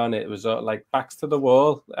 McTominay on. It was like backs to the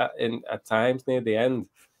wall at times near the end.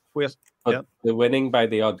 But they're winning by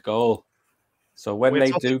the odd goal. So when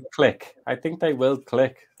they do click, I think they will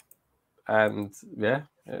click. And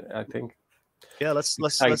I think let's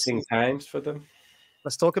exciting times for them.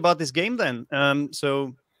 Let's talk about this game then.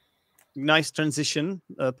 So nice transition,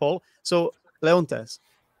 Paul. So Leontes,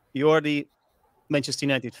 you are the Manchester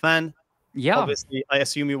United fan. Yeah. Obviously, I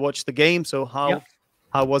assume you watched the game. So how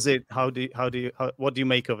was it? What do you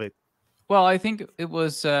make of it? Well, I think it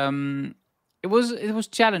was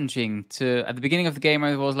challenging to at the beginning of the game.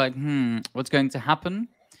 I was like, what's going to happen?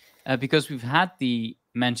 Because we've had the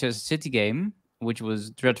Manchester City game, which was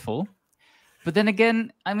dreadful. But then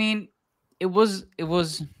again, I mean, it was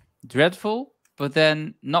dreadful, but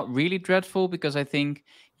then not really dreadful, because I think,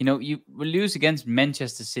 you lose against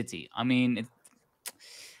Manchester City. I mean,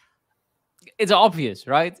 it's obvious,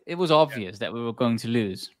 right? It was obvious that we were going to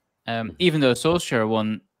lose. Even though Solskjaer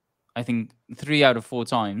won I think 3 out of 4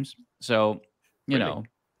 times. So, you Really? know,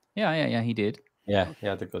 yeah, he did. Yeah, he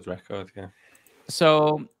had a good record. Yeah.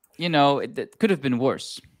 So, it could have been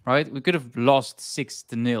worse, right? We could have lost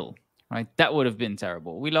 6-0, right? That would have been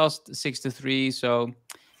terrible. We lost 6-3, so,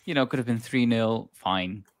 could have been 3-0,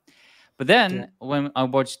 fine. But then when I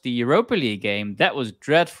watched the Europa League game, that was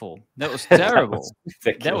dreadful. That was terrible. That was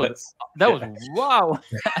ridiculous. wow.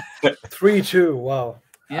 3-2. Wow.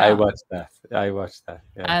 Yeah. I watched that.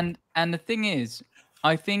 Yeah. And the thing is,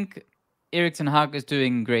 I think Erik ten Hag is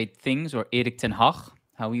doing great things, or Erik ten Hag,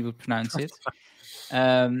 how we would pronounce it.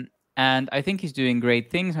 And I think he's doing great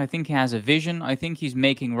things. I think he has a vision. I think he's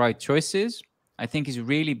making right choices. I think he's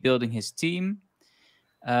really building his team.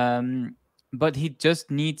 But he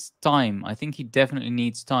just needs time. I think he definitely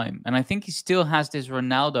needs time. And I think he still has this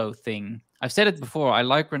Ronaldo thing. I've said it before. I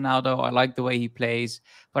like Ronaldo. I like the way he plays.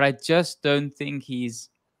 But I just don't think he's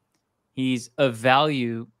of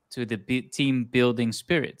value to the team building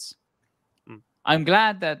spirits. I'm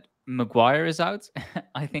glad that Maguire is out.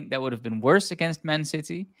 I think that would have been worse against Man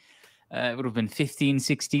City. It would have been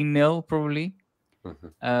 15-16-0 probably.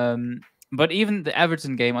 But even the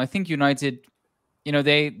Everton game, I think United,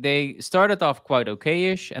 they started off quite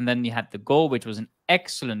okay-ish, and then you had the goal, which was an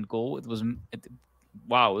excellent goal. It was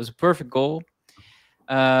a perfect goal.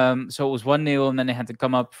 So it was 1-0, and then they had to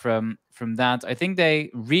come up from that. I think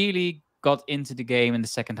they really got into the game in the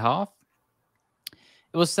second half.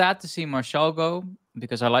 It was sad to see Martial go,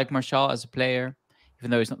 because I like Martial as a player,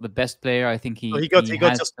 even though he's not the best player. I think he got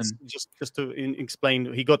just to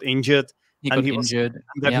explain, he got injured. He got injured.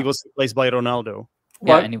 He was replaced by Ronaldo.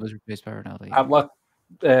 Yeah, and he was replaced by Ronaldo. Yeah. At what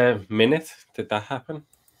minute did that happen?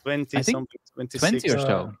 20 something, 26 20 or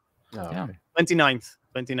so. Yeah. 29th.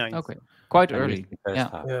 Okay, quite early.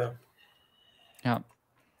 Yeah.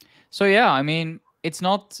 So yeah, I mean, it's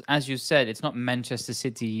not, as you said, it's not Manchester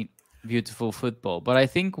City beautiful football, but I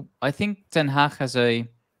think Ten Hag has a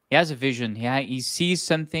vision. He sees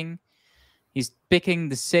something. He's picking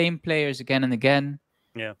the same players again and again.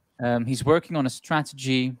 Yeah. He's working on a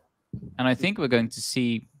strategy, and I think we're going to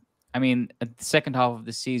see. I mean, at the second half of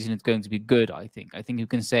the season, it's going to be good. I think you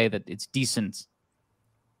can say that it's decent.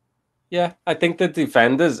 Yeah, I think the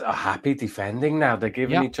defenders are happy defending now. They're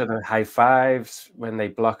giving each other high fives when they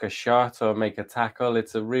block a shot or make a tackle.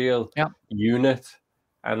 It's a real unit.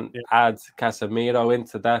 And add Casemiro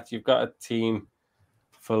into that, you've got a team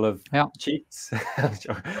full of cheats,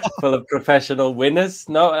 full of professional winners.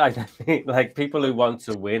 No, I mean, like people who want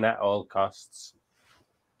to win at all costs.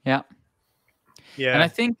 Yeah. And I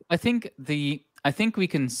think we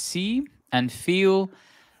can see and feel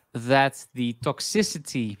that the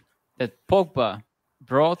toxicity that Pogba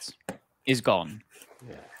brought is gone.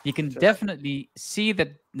 Yeah, you can definitely see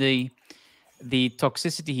that the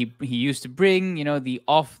toxicity he used to bring, the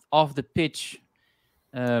off the pitch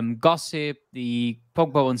gossip, the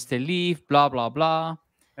Pogba wants to leave, blah blah blah.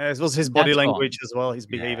 It was his body language as well, his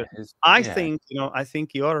behavior. I think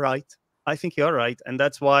you're right. And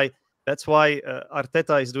that's why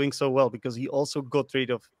Arteta is doing so well, because he also got rid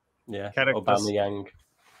of characters. Aubameyang.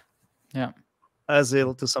 Yeah.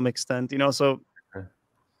 Ozil to some extent, so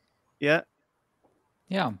yeah.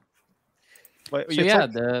 Well,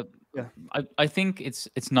 I think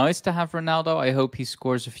it's nice to have Ronaldo. I hope he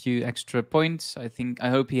scores a few extra points. I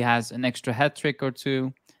hope he has an extra hat trick or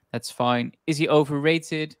two. That's fine. Is he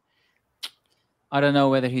overrated? I don't know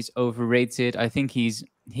whether he's overrated. I think he's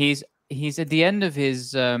at the end of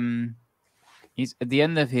his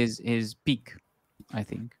his peak, I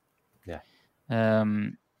think. Yeah.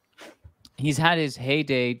 He's had his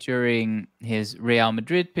heyday during his Real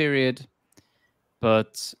Madrid period,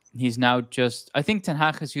 but he's now I think Ten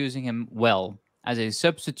Hag is using him well as a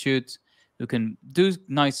substitute who can do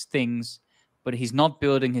nice things, but he's not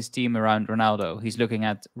building his team around Ronaldo. He's looking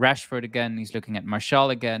at Rashford again. He's looking at Martial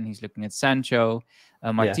again. He's looking at Sancho.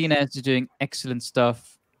 Martinez is doing excellent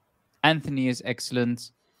stuff. Anthony is excellent.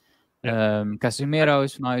 Casemiro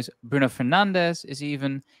is nice. Bruno Fernandes is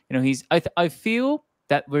even, I feel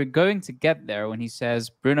that we're going to get there when he says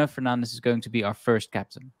Bruno Fernandes is going to be our first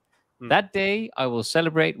captain. That day, I will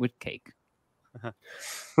celebrate with cake.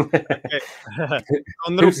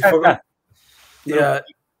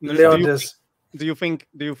 Leontes. Do you think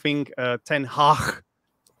Ten Hag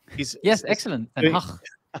is? Yes, excellent. Ten Hag.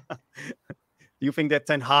 Do you think that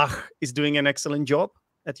Ten Hag is doing an excellent job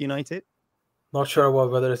at United? Not sure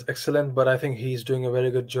about whether it's excellent, but I think he's doing a very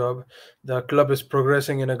good job. The club is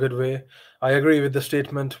progressing in a good way. I agree with the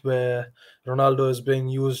statement where Ronaldo is being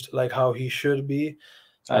used like how he should be.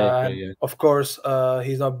 I agree, yeah. Of course,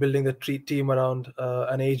 he's not building the team around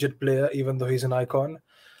an aged player, even though he's an icon.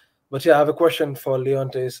 But yeah, I have a question for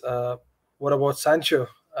Leontes. What about Sancho?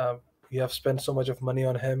 You have spent so much of money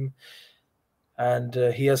on him, and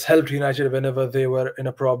he has helped United whenever they were in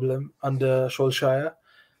a problem under Solskjaer.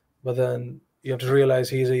 But then you have to realize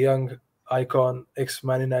he's a young icon,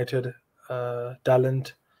 ex-Man United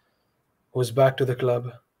talent, who's back to the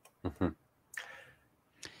club. Mhm.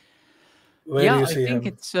 Where do Yeah, you I see think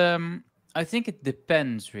him? it's I think it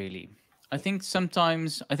depends really. I think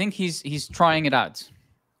sometimes I think he's trying it out.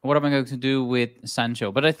 What am I going to do with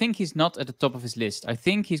Sancho? But I think he's not at the top of his list. I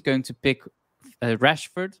think he's going to pick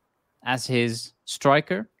Rashford as his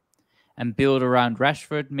striker and build around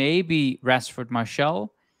Rashford, maybe Rashford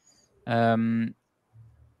Martial. Um,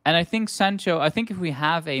 and I think Sancho, I think if we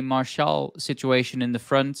have a Martial situation in the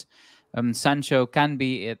front, Sancho can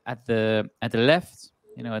be at the left,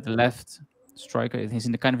 at the left striker. He's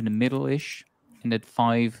in the kind of in the middle-ish, in that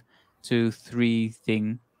 5-2-3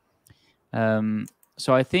 thing.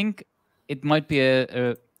 So I think it might be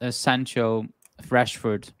a Sancho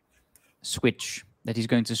Rashford switch that he's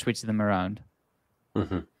going to switch them around.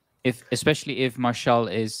 Mhm. Especially if Martial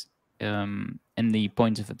is in the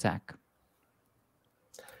point of attack.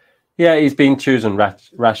 Yeah, he's been choosing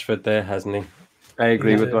Rashford there, hasn't he? I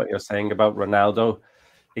agree with Yeah. what you're saying about Ronaldo.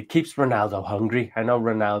 It keeps Ronaldo hungry. I know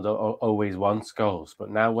Ronaldo always wants goals, but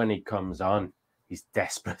now when he comes on, he's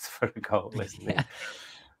desperate for a goal, isn't he? Yeah.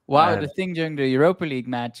 Wow, And the thing during the Europa League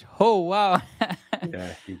match. Oh, wow.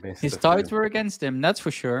 yeah, he missed His a tides few. were against him, that's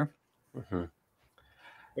for sure. Mhm.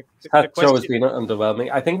 The Sancho has question, been underwhelming.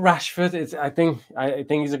 I think Rashford is. I think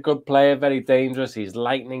he's a good player, very dangerous. He's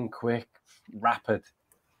lightning quick, rapid,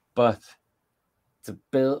 but to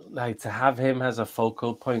build to have him as a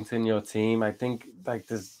focal point in your team, I think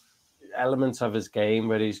there's elements of his game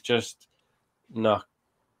where he's just not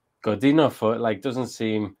good enough, or doesn't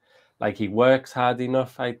seem like he works hard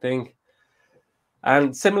enough. I think,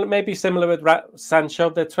 and maybe similar with Sancho.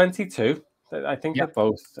 They're 22. I think Yeah. they're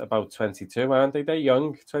both about 22, aren't they? They're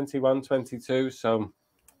young, 21, 22. So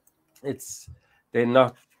it's they're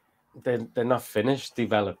not they're not finished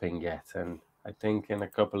developing yet, and I think in a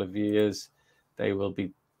couple of years they will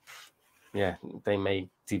be. Yeah, they may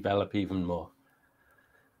develop even more.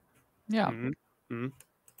 Yeah. Mhm, mhm.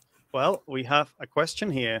 Well, we have a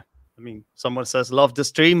question here. I mean, someone says, love the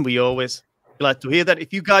stream. We always glad to hear that.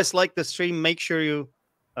 If you guys like the stream, make sure you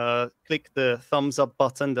click the thumbs up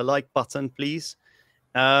button, the like button, please.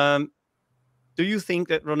 Do you think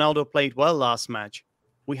that Ronaldo played well last match?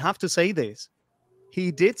 We have to say this.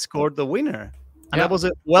 He did score the winner, and Yeah. that was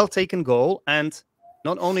a well taken goal. And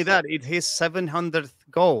not only that, it's his 700th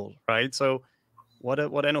goal, right? So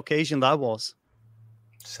what an occasion that was.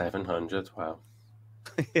 700. Wow.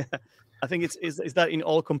 Yeah, I think is that in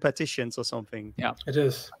all competitions or something? Yeah. It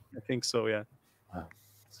is. I think so. Yeah. Wow.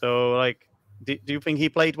 So like, do you think he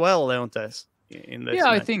played well, Leontes, in this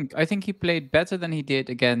Yeah, match? I think he played better than he did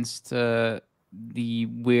against the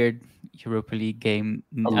weird Europa League game.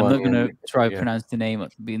 I'm not going to try to pronounce the name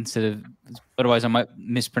instead of, otherwise I might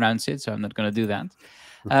mispronounce it, so I'm not going to do that.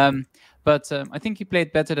 But I think he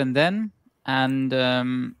played better than then, and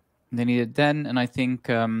than he did then, and I think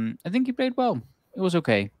he played well. It was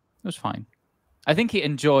okay. It was fine. I think he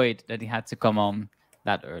enjoyed that he had to come on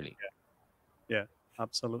that early. Yeah,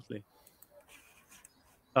 absolutely.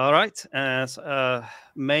 All right. As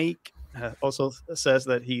Make also says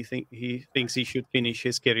that he thinks he should finish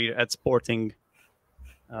his career at Sporting.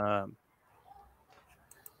 Yeah,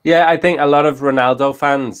 I think a lot of Ronaldo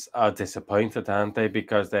fans are disappointed, aren't they?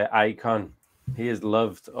 Because their icon, he is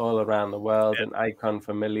loved all around the world, an icon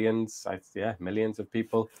for millions, millions of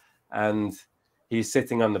people, and he's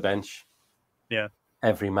sitting on the bench,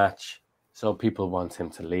 every match. So people want him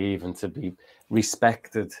to leave and to be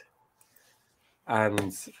respected.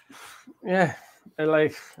 And yeah, I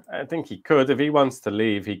think he could, if he wants to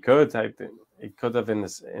leave, he could. I think he could have in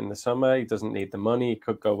the summer. He doesn't need the money. He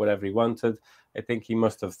could go wherever he wanted. I think he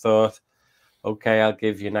must have thought, okay, I'll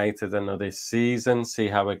give United another season, see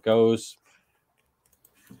how it goes.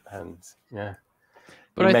 And yeah.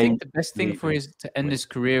 But I think the best thing for his to end his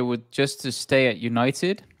career would just to stay at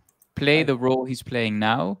United, play the role he's playing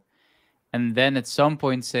now, and then at some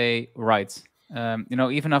point say, right,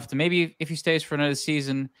 even after maybe if he stays for another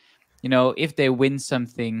season, if they win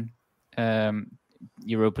something,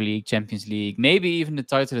 Europa League, Champions League, maybe even the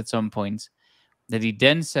title at some point, that he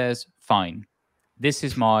then says, fine, this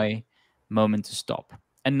is my moment to stop,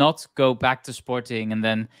 and not go back to Sporting, and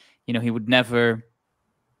then he would never.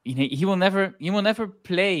 He will never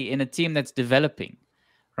play in a team that's developing,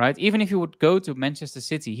 right? Even if he would go to Manchester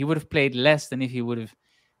City, he would have played less than if he would have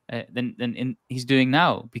than he's doing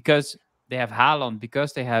now, because they have Haaland,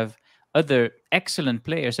 because they have other excellent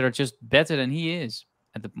players that are just better than he is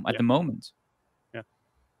at the moment.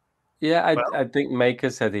 Yeah, Well, I think Maker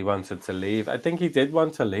said he wanted to leave. I think he did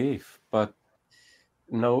want to leave, but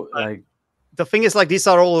no, like the thing is, like, these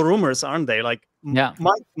are all rumors, aren't they? Like, Yeah.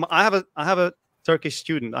 I have a Turkish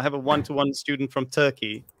student. I have a one-to-one student from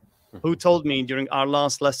Turkey who told me during our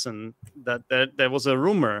last lesson that there was a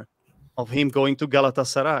rumor of him going to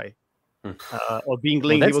Galatasaray or being Well,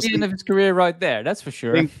 linked. He that's was the end of his career right there. That's for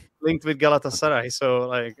sure. linked with Galatasaray. So,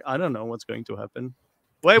 like, I don't know what's going to happen.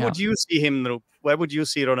 Where would you see him, Noop? Where would you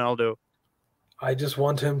see Ronaldo? I just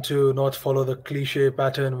want him to not follow the cliche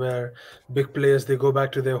pattern where big players, they go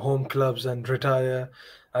back to their home clubs and retire.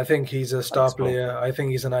 I think he's a star player. I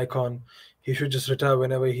think he's an icon. He should just retire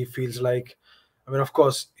whenever he feels like. I mean, of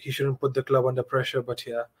course, he shouldn't put the club under pressure, but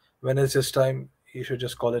yeah, when it's his time, he should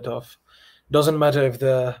just call it off. Doesn't matter if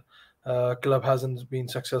the club hasn't been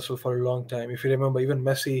successful for a long time. If you remember, even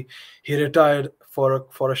Messi, he retired for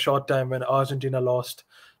a short time when Argentina lost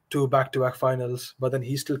 2 back-to-back finals, but then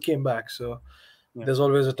he still came back. So there's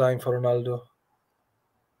always a time for Ronaldo.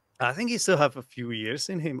 I think he still have a few years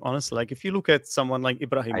in him, honestly. Like, if you look at someone like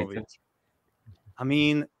Ibrahimovic, I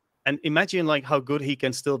mean, and imagine like how good he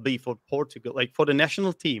can still be for Portugal, like for the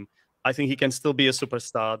national team. I think he can still be a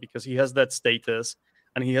superstar because he has that status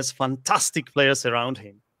and he has fantastic players around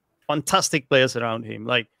him. Fantastic players around him.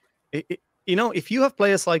 Like, you know, if you have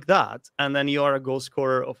players like that, and then you are a goal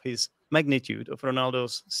scorer of his magnitude, of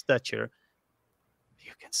Ronaldo's stature,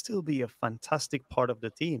 you can still be a fantastic part of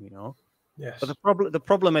the team, you know. Yes. But the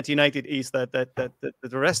problem at United is that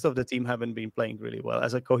the rest of the team haven't been playing really well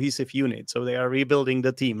as a cohesive unit. So they are rebuilding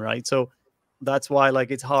the team, right? So that's why, like,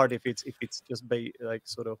 it's hard if it's just like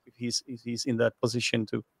sort of if he's in that position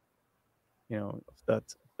to, you know,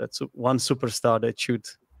 that's one superstar that should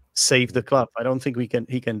save the club. I don't think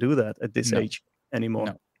he can do that at this age anymore.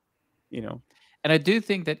 No. You know. And I do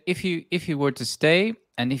think that if he were to stay,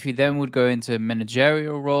 and if he then would go into a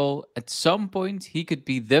managerial role, at some point he could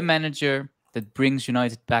be the manager that brings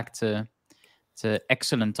United back to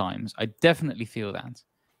excellent times. I definitely feel that.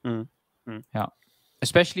 Yeah,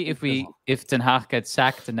 especially if Ten Hag gets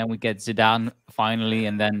sacked and then we get Zidane finally,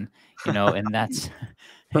 and then, you know, and that's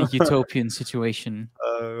a utopian situation.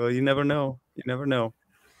 Well, you never know. You never know.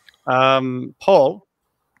 Paul.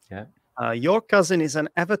 Yeah. Your cousin is an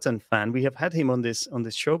Everton fan. We have had him on this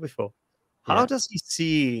show before. How does he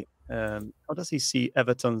see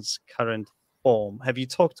Everton's current form? Have you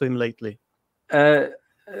talked to him lately?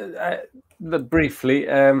 Briefly,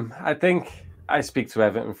 I think I speak to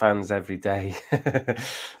Everton fans every day,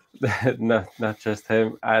 not just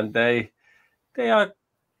him, and they are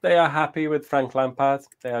happy with Frank Lampard.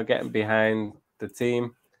 They are getting behind the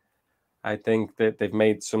team. I think that they've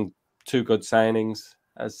made two good signings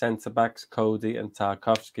as centre-backs. Cody and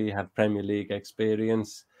Tarkowski have Premier League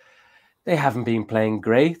experience. They haven't been playing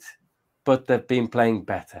great, but they've been playing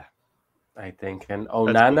better, I think. And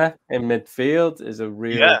Onana in midfield is a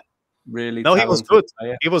really talented he was good.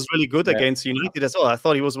 player. He was really good against United as well. I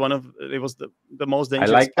thought he was the most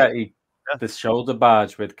dangerous. I like that the shoulder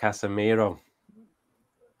barge with Casemiro.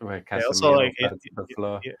 Where Casemiro the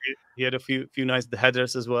floor. He had a few nice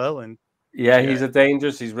headers as well, and he's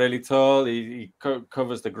he's really tall. He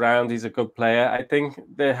covers the ground. He's a good player. I think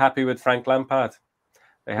they're happy with Frank Lampard.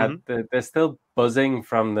 They had they're still buzzing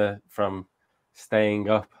from staying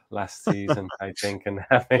up last season, I think, and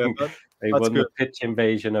having they won the pitch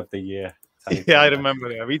invasion of the year. I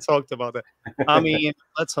remember that. We talked about that. I mean,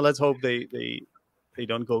 let's hope they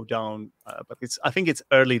don't go down. But I think it's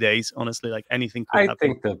early days, honestly. Like, anything could happen. I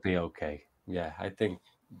think they'll be okay. Yeah, I think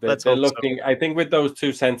they're looking. So. I think with those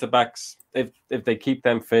two centre backs, if they keep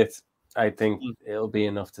them fit, I think it'll be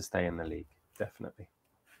enough to stay in the league. Definitely.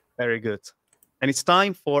 Very good. And it's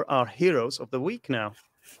time for our heroes of the week now.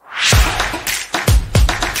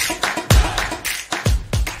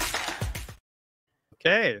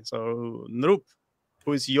 Okay, so Noop,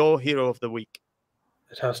 who is your hero of the week?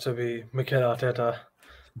 It has to be Mikel Arteta.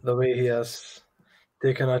 The way he has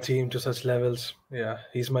taken our team to such levels. Yeah,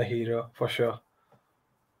 he's my hero for sure.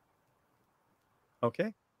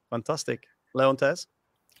 Okay, fantastic. Leontes?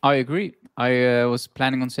 I agree. I was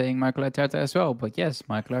planning on saying Mikel Arteta as well, but yes,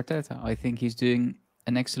 Mikel Arteta. I think he's doing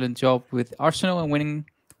an excellent job with Arsenal, and winning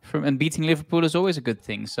and beating Liverpool is always a good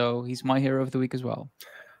thing. So he's my hero of the week as well.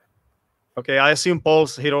 Okay, I assume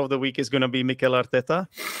Paul's hero of the week is going to be Mikel Arteta.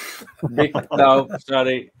 No,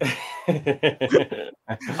 sorry.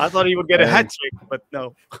 I thought he would get a hat trick, but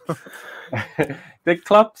no. Did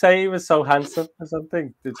Klopp say he was so handsome or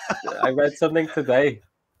something? I read something today.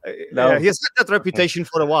 No. Yeah, he has had that reputation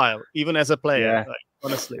for a while, even as a player. Yeah. Like,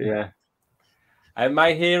 honestly. Yeah. And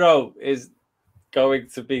my hero is going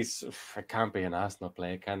to be. It can't be an Arsenal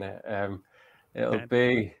player, can it? It'll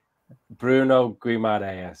be Bruno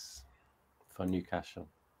Guimaraes for Newcastle.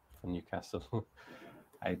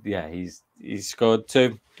 He's scored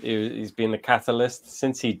 2. He's been the catalyst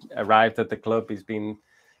since he arrived at the club. He's been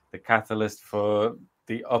the catalyst for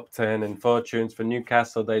the upturn in fortunes for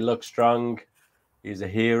Newcastle. They look strong. He's a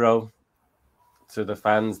hero to the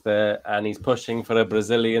fans there, and he's pushing for a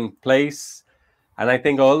Brazilian place. And I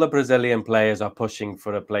think all the Brazilian players are pushing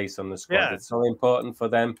for a place on the squad. Yeah. It's so important for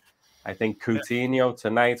them. I think Coutinho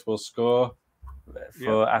tonight will score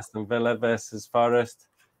for Aston Villa versus Forest.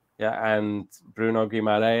 Yeah, and Bruno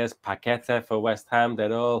Guimaraes, Paqueta for West Ham.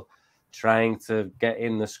 They're all trying to get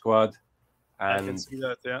in the squad. And I can see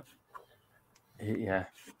that,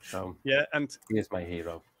 So and he is my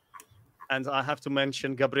hero. And I have to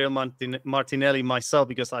mention Gabriel Martinelli myself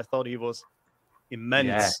because I thought he was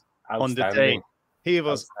immense on the day. He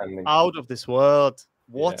was out of this world.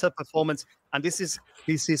 What a performance! And this is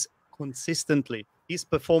consistently. He's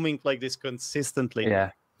performing like this consistently.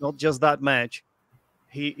 Yeah, not just that match.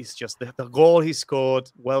 He is just the goal he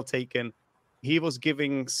scored, well taken. He was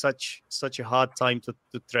giving such a hard time to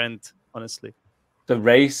Trent, honestly. The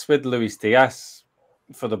race with Luis Diaz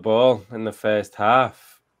for the ball in the first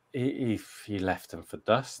half, he left him for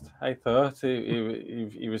dust. I thought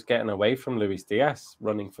he was getting away from Luis Diaz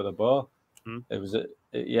running for the ball. It was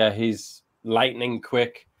he's lightning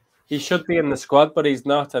quick. He should be in the squad, but he's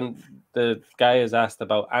not. And the guy has asked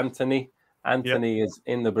about Anthony. Anthony is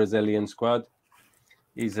in the Brazilian squad.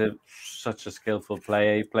 He's such a skillful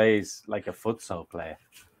player. He plays like a futsal player,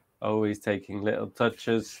 always taking little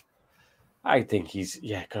touches. I think he's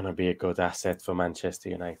going to be a good asset for Manchester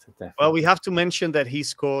United. Definitely. Well, we have to mention that he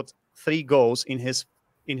scored 3 goals in his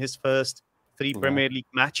first 3 Premier League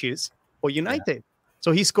matches for United. Yeah.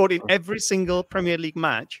 So he scored in every single Premier League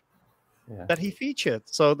match that he featured.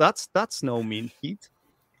 So that's no mean feat.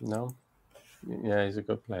 No. Yeah, he's a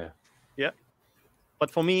good player. Yeah.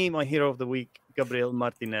 But for me, my hero of the week, Gabriel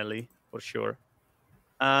Martinelli, for sure.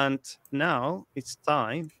 And now it's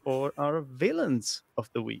time for our villains of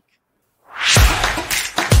the week.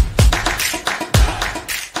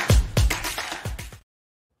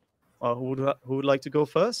 Who would like to go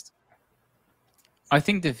first? I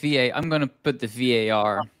think the VA. I'm going to put the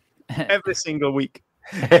VAR every single week.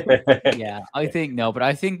 Yeah, I think no, but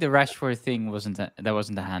I think the Rashford thing wasn't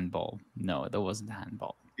a handball. No, that wasn't a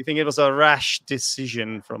handball. You think it was a rash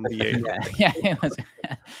decision from VAR? Yeah, it was.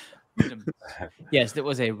 Yes, that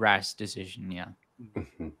was a rash decision. Yeah.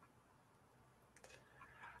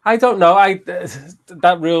 I don't know.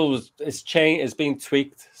 That rule is changed. It's been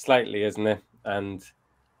tweaked slightly, isn't it? And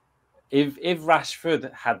if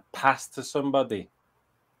Rashford had passed to somebody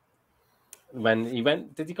when he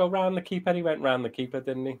went, did he go round the keeper? He went round the keeper,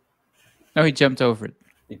 didn't he? No, he jumped over it.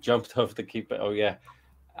 He jumped over the keeper. Oh yeah.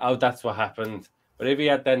 Oh, that's what happened. But if he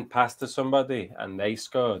had then passed to somebody and they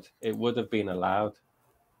scored, it would have been allowed.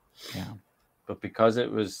 Yeah. But because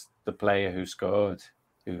it was the player who scored,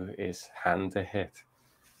 who is hand to hit,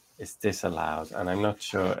 it's disallowed. And I'm not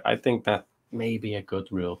sure. I think that may be a good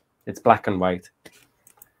rule. It's black and white.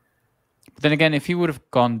 But then again, if he would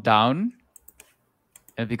have gone down,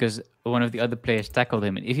 because one of the other players tackled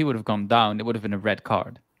him, and if he would have gone down, it would have been a red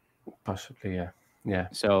card. Possibly, yeah. Yeah.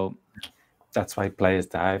 So that's why players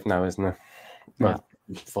dive now, isn't it? Well,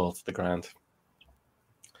 fall to the ground.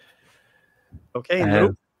 Okay,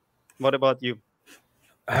 what about you?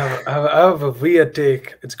 I have a weird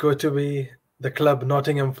take. It's going to be the club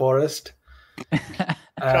Nottingham Forest.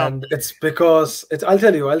 And it's because I'll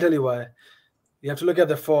tell you why. You have to look at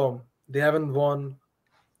the form. They haven't won,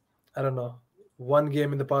 I don't know, 1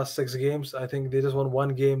 game in the past 6 games. I think they just won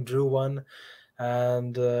 1 game, drew 1.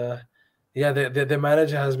 And their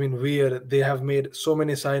manager has been weird. They have made so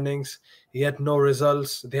many signings, yet no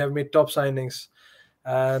results. They have made top signings.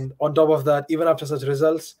 And on top of that, even after such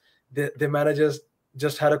results, the managers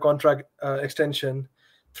just had a contract extension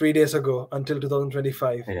 3 days ago until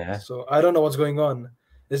 2025. Yeah. So I don't know what's going on.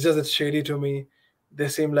 It's shady to me. They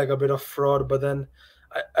seem like a bit of fraud, but then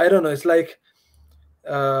I don't know. It's like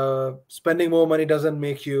spending more money doesn't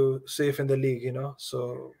make you safe in the league, you know.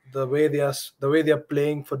 So the way they are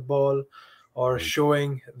playing football or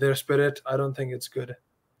showing their spirit, I don't think it's good.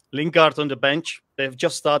 Lingard on the bench. They've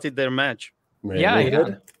just started their match. Really?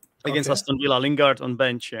 Yeah. Against Aston Villa, Lingard on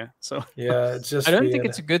bench, yeah. So yeah, it's just. I don't weird. think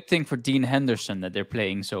it's a good thing for Dean Henderson that they're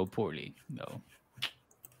playing so poorly, though.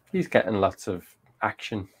 He's getting lots of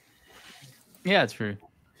action. Yeah, true.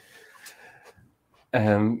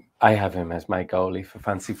 I have him as my goalie for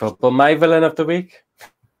fancy football. My villain of the week.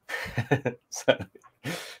 So,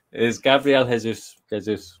 is Gabriel Jesus.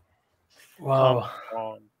 Jesus. Wow.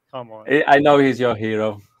 Come on. I know he's your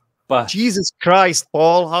hero, but Jesus Christ,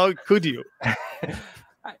 Paul, how could you?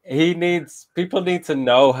 people need to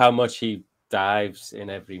know how much he dives in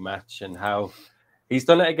every match and how he's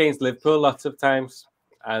done it against Liverpool lots of times,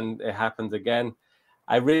 and it happened again.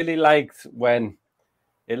 I really liked when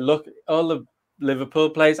all the Liverpool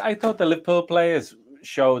players. I thought the Liverpool players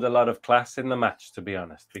showed a lot of class in the match, to be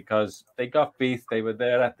honest, because they got beat. They were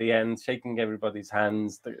there at the end, shaking everybody's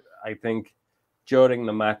hands. I think during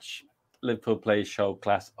the match, Liverpool players showed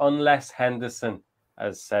class, unless Henderson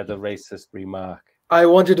has said a racist remark. I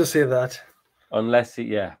want you to say that. Unless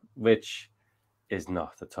which is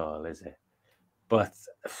not at all, is it? But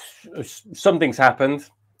something's happened.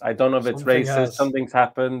 I don't know if it's racist. Something's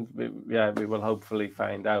happened. We will hopefully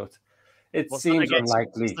find out. It seems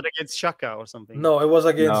unlikely. Was it against Xhaka or something? No, it was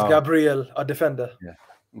against Gabriel, a defender.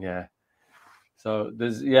 Yeah. So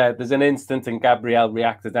there's an instant, and Gabriel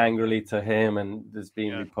reacted angrily to him, and there's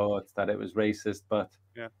been reports that it was racist, but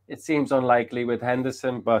it seems unlikely with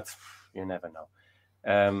Henderson, but you never know.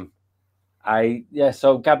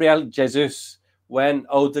 So Gabriel Jesus, when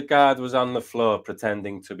Odegaard was on the floor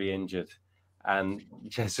pretending to be injured, and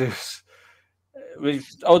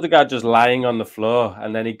Odegaard just lying on the floor,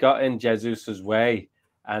 and then he got in Jesus's way,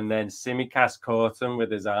 and then Tsimikas caught him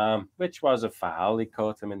with his arm, which was a foul. He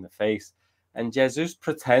caught him in the face, and Jesus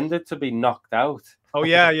pretended to be knocked out. Oh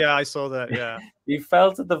yeah, I saw that. Yeah, he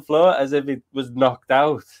fell to the floor as if he was knocked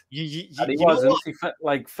out, and he wasn't. He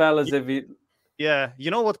fell as if he. Yeah,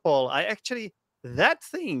 you know what, Paul? That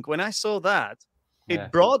thing, when I saw that,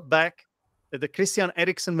 it brought back the Christian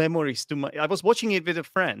Eriksen memories to my. I was watching it with a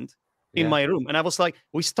friend in my room, and I was like,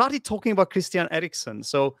 we started talking about Christian Eriksen.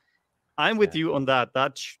 So I'm with you on that.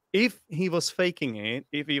 That if he was faking it,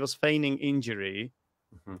 if he was feigning injury,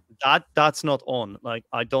 that's not on. Like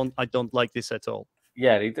I don't like this at all.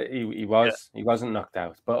 Yeah, he wasn't knocked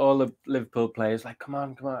out, but all the Liverpool players like, come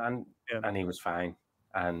on, and he was fine,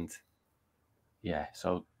 and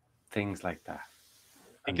so things like that.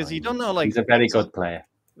 Because you don't know, like he's a very good player.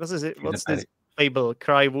 What's this fable?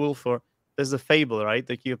 Cry wolf, or there's a fable, right?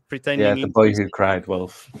 Like you're pretending. Yeah, the boy who cried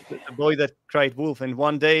wolf. The boy that cried wolf, and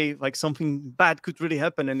one day, like something bad could really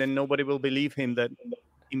happen, and then nobody will believe him that,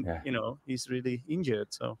 he's really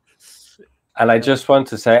injured. So. And I just want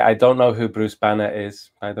to say, I don't know who Bruce Banner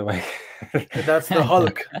is, by the way. That's the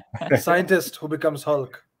Hulk, scientist who becomes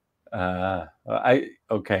Hulk.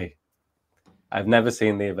 Okay. I've never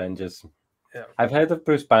seen the Avengers. Yeah. I've heard of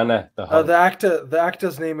Bruce Banner, the Hulk. The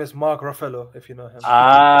actor's name is Mark Ruffalo, if you know him.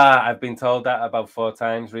 I've been told that about 4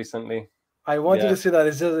 times recently. I want you to see that.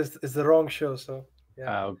 It's the wrong show, so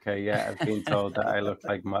yeah. Okay, I've been told that I look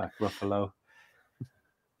like Mark Ruffalo.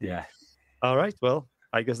 Yeah. All right. Well,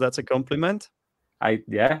 I guess that's a compliment.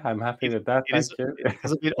 I'm happy with that. Thank you.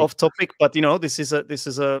 It's a bit off topic, but this is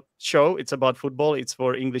a show. It's about football. It's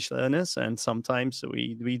for English learners, and sometimes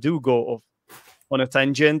we do go off on a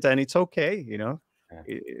tangent, and it's okay.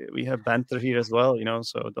 We have banter here as well.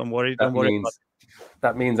 So don't worry.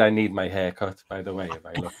 That means I need my haircut. By the way, if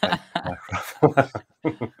I look like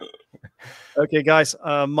Okay, guys.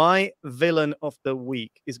 My villain of the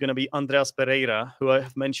week is going to be Andreas Pereira, who I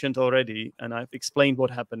have mentioned already, and I've explained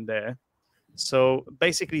what happened there. So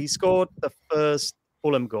basically, he scored the first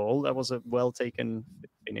Fulham goal. That was a well-taken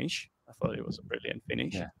finish. I thought it was a brilliant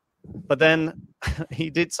finish. Yeah. But then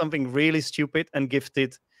he did something really stupid and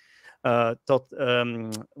gifted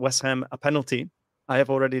West Ham a penalty. I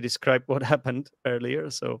have already described what happened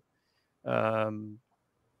earlier. So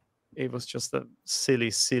it was just a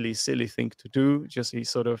silly thing to do. Just he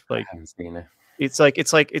sort of like. I haven't seen it. It's like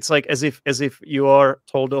as if you are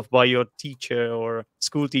told off by your teacher or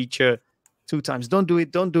school teacher 2 times, don't do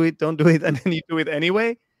it, and then you do it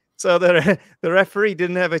anyway. So the referee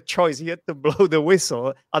didn't have a choice. He had to blow the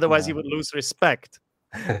whistle, otherwise he would lose respect.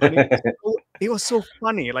 It was so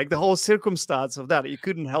funny, like the whole circumstance of that. You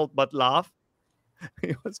couldn't help but laugh.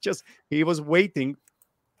 He was waiting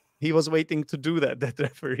to do that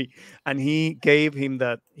referee, and he gave him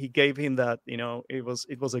that. It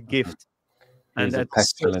was a gift. He's a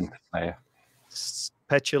petulant player.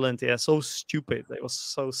 Petulant, yeah, so stupid. It was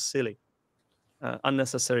so silly.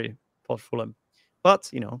 Unnecessary for Fulham.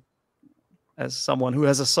 But, as someone who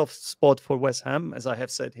has a soft spot for West Ham, as I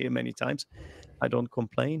have said here many times, I don't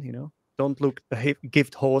complain, Don't look the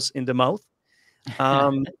gift horse in the mouth.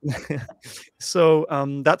 So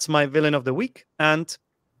that's my villain of the week. And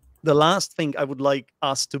the last thing I would like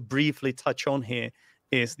us to briefly touch on here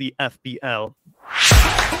is the FPL.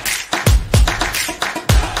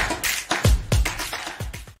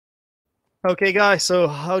 Okay, guys. So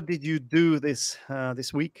how did you do this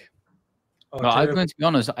this week? Oh, Well, I'm terrible. going to be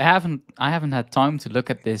honest. I haven't had time to look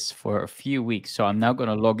at this for a few weeks, so I'm now going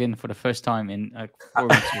to log in for the first time in 4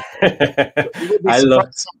 weeks. You would be I love.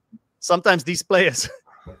 surprised. Sometimes these players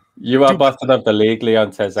You are do bottom of the league,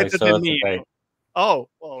 Leontes. I better saw than me. today. Oh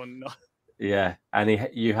no. Yeah, and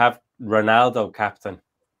you have Ronaldo captain.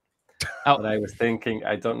 Oh, But I was thinking,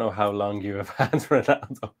 I don't know how long you have had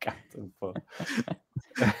Ronaldo captain for.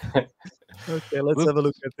 Okay, let's have a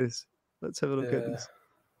look at this. Let's have a look at Yeah. this.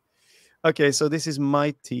 Okay, so this is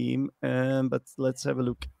my team, but let's have a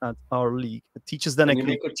look at our league. Teachers then Can you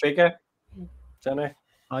make it bigger, Jenny?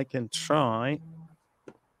 I can try.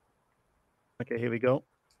 Okay, here we go.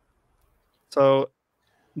 So,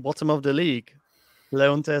 bottom of the league,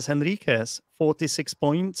 Leontes Henriquez, 46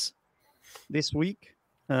 points this week.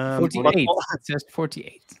 48. It says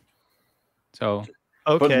 48. So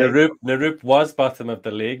But Okay. Narup was bottom of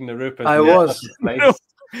the league. Narup has I moved was. up a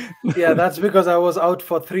place. Yeah, that's because I was out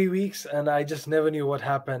for 3 weeks and I just never knew what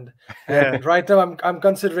happened. Yeah. And right now, I'm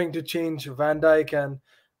considering to change Van Dijk and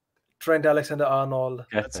Trent Alexander-Arnold.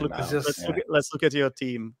 Let's look, It's at, just- let's look at your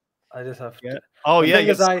team. I just have Yeah. to. Oh The yeah, thing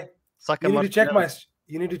you is, Saka you need to check Martinelli.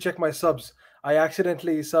 you need to check my subs. I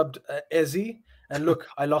accidentally subbed Ezzy, and look,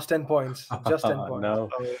 I lost 10 points. Just 10 points. No.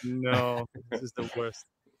 Oh no, this is the worst.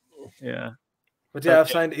 Yeah, But yeah, I've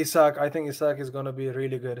Okay. signed Isak. I think Isak is going to be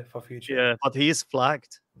really good for future. yeah, but he is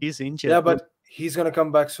flagged. He's injured. Yeah, but he's going to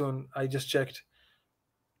come back soon. I just checked.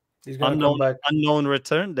 He's going to unknown come back. unknown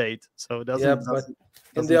return date. So it doesn't. Yeah, but in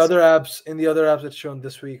doesn't the other apps, it's shown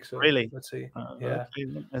this week. So Really? let's see. yeah, Yeah.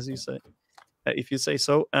 okay, as you say, if you say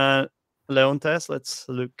so. Leontes, let's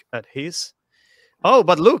look at his. Oh,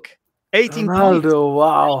 but look, 18 points. Ronaldo,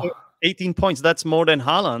 wow. 18 points. That's more than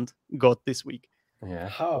Haaland got this week. Yeah.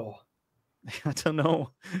 How? I don't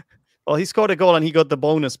know. Well, he scored a goal and he got the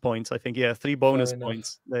bonus points. I think, yeah, 3 bonus Fair enough.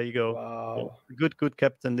 points. There you go. Wow. Good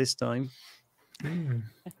captain this time.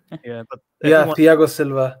 Yeah, but Yeah, everyone- Thiago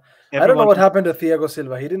Silva. I don't know everyone- what happened to Thiago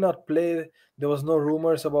Silva. He did not play. There was no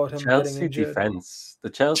rumors about him getting Chelsea injured. defense. The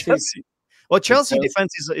Chelsea. Chelsea. Well, Chelsea Chelsea-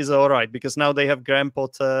 defense is all right because now they have Graham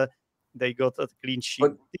Potter. They got a clean sheet.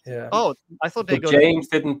 But- Yeah. Oh, I thought they But got. James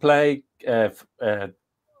didn't play.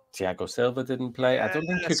 Thiago Silva didn't play. I don't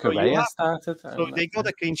think Yeah, so you Cucurella have- started. So they got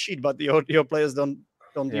a clean sheet, but your players don't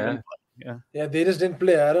Yeah. even play. Yeah. Yeah, they just didn't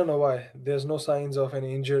play. I don't know why. There's no signs of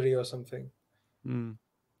any injury or something. Hmm.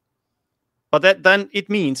 But then it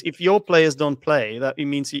means if your players don't play, that it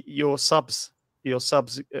means your subs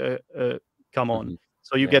come on. Mhm.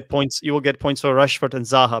 So you Yeah. get points. You will get points for Rashford and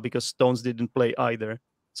Zaha because Stones didn't play either.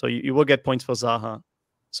 So you will get points for Zaha.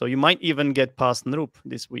 So you might even get past Nrup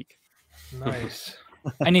this week. Nice.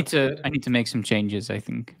 I need to make some changes, I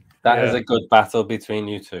think. That is Yeah. a good battle between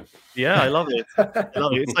you two. Yeah, I love it. I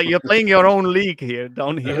love it. It's like you're playing your own league here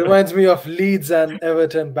down It here. reminds me of Leeds and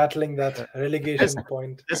Everton battling that relegation Yes.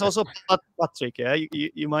 point. There's also Patrick. Yeah,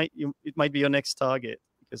 it might be your next target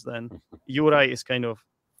because then Uri is kind of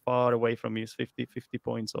far away from you. He's 50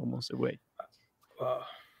 points almost away. Wow.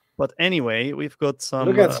 But anyway, we've got some.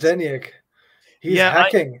 Look at Zdeniak. He's yeah, I-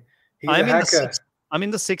 hacking. He's I'm a in the hacker. sixth. I'm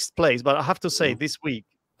in the 6th place, but I have to say this week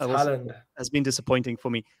Haaland. has been disappointing for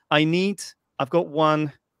me. I've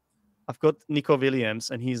got Nico Williams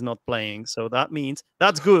and he's not playing. So that means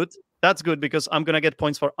that's good. That's good because I'm gonna get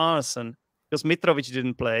points for Arson because Mitrovic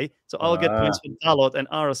didn't play. So I'll get points for Dalot and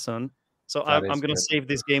Arson. So That I'm is gonna good. save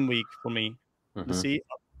this game week for me. You Mhm. see,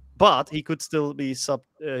 but he could still be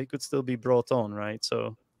he could still be brought on, right?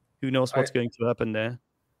 So who knows what's going to happen there?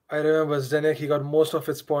 I remember Zdeniak, he got most of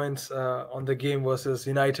his points on the game versus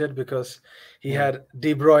United because he had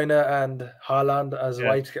De Bruyne and Haaland as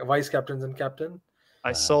Yeah. vice captains and captain.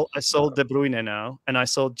 I sold De Bruyne now, and I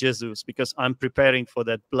sold Jesus because I'm preparing for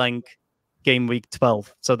that blank game week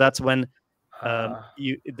 12. So that's when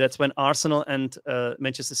that's when Arsenal and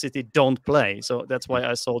Manchester City don't play. So that's why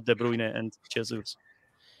I sold De Bruyne and Jesus.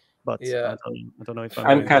 But Yeah. I don't know if I'm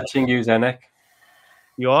going- catching you, Zenek.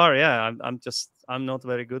 You are, yeah. I'm not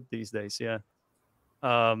very good these days. Yeah.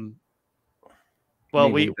 Well,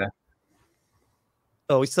 Me neither.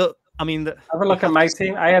 we still. I mean, Have a look at my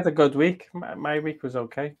team. I had a good week. My week was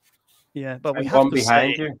okay. yeah, but we I'm have one to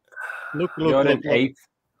behind say, you. look, You're in look. 8th.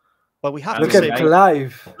 But we have Look to Look say, at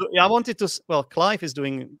Clive. yeah, I wanted to. Well, Clive is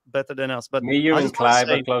doing better than us, but Me, you, I and just wanna Clive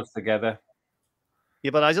say- are close together. Yeah,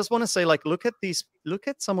 but I just want to say, like, look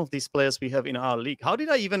at some of these players we have in our league. How did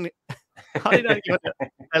I even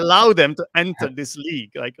allow them to enter this league?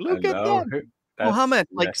 Like, look I at know. them. That's- Mohammed,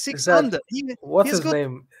 yeah. like Is 600. that- What's he's his got-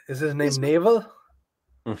 name? Is his name he's- Naval?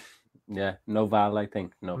 Yeah, Noval, I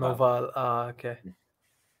think. Noval. Noval. Ah, okay.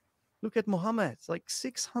 Look at Mohamed. It's like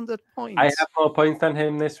 600 points. I have more points than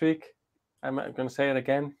him this week. I'm going to say it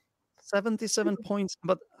again. 77 points.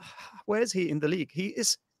 But where is he in the league? He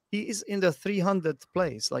is in the 300th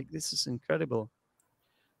place. Like, this is incredible.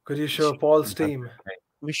 Could you show Paul's team?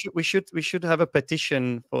 We should have a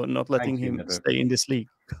petition for not letting him stay in this league.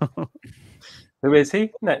 Who is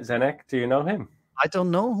he? Zenek, do you know him? I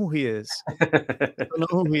don't know who he is.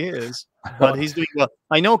 But he's doing well.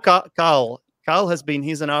 I know Carl. Carl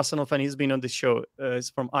he's an Arsenal fan. He's been on the show. He's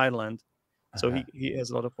from Ireland. So he has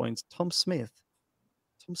a lot of points. Tom Smith.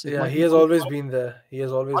 Yeah, he has always been there.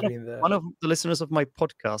 One of the listeners of my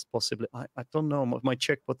podcast, possibly. I don't know, of my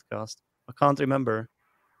Czech podcast. I can't remember.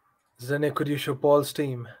 Zene, could you show Paul's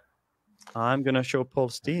team? I'm going to show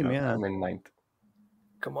Paul's team, yeah. I'm in 9th.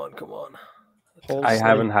 Come on. I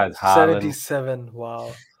haven't had Haaland. 77,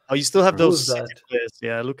 wow. Oh, you still have those that? players.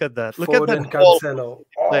 Yeah, look at that. Look Foden, at that Cancelo.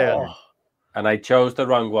 player. And I chose the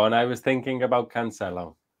wrong one. I was thinking about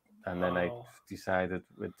Cancelo. And then I decided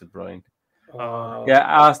with De Bruyne. Wow. Yeah,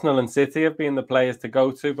 Arsenal and City have been the players to go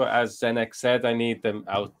to. But as Zenek said, I need them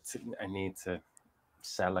out. I need to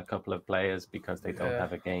sell a couple of players because they don't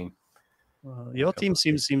have a game. Your team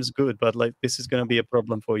seems good, but like this is going to be a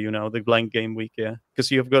problem for you now, the blank game week, yeah, because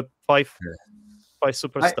you've got five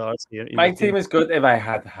superstars here. My team is good if I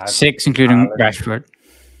had 6, including Rashford.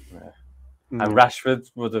 Yeah. And Rashford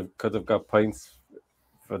could have got points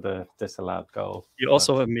for the disallowed goal. You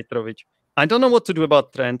also have Mitrovic. I don't know what to do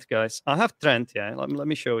about Trent, guys. I have Trent, yeah. Let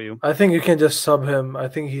me show you. I think you can just sub him. I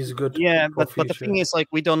think he's good. Yeah, but the thing is, like,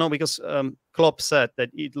 we don't know because Klopp said that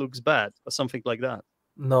it looks bad or something like that.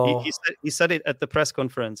 No, he said it at the press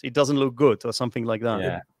conference. It doesn't look good or something like that.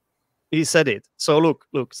 Yeah. He said it. So look.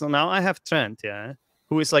 So now I have Trent, yeah,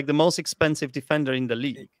 who is like the most expensive defender in the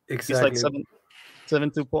league. exactly. He's like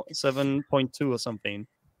 7.2 or something.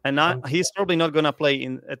 And now he's probably not going to play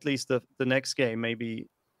in at least the next game, maybe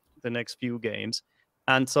the next few games.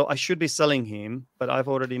 And so I should be selling him, but I've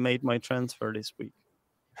already made my transfer this week.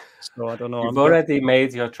 So I don't know. You've already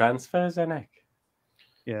made your transfer, Zenek?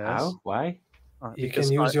 Yes. How? Why? You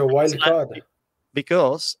can use your wild card.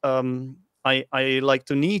 Because I like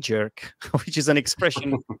to knee jerk, which is an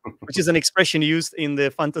expression used in the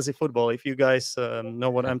fantasy football. If you guys know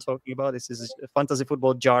what I'm talking about, this is fantasy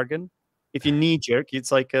football jargon. If you knee jerk,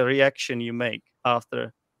 it's like a reaction you make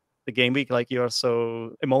after the game week, like you are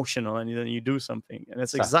so emotional and then you do something, and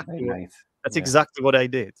that's exactly what I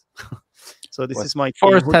did. So this is my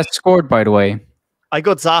Forrest has scored, by the way. I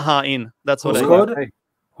got Zaha in. That's what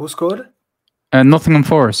Who scored? Nottingham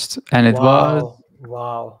Forest, and it was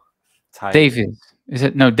David. Is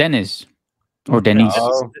it Dennis or Dennis?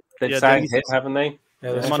 Oh, they've signed him, haven't they?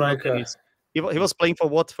 Yeah, the striker. He was playing for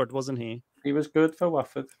Watford, wasn't he? He was good for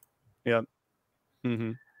Watford. Yeah.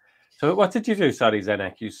 Mm-hmm. So what did you do? Sorry,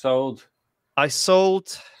 Zenek. You sold. I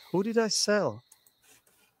sold. Who did I sell?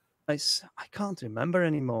 I can't remember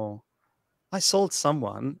anymore. I sold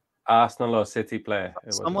someone. Arsenal or City player.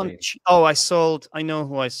 Someone. I sold. I know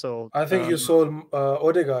who I sold. I think you sold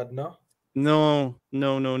Odegaard, no? No.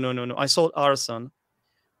 I sold Aronson.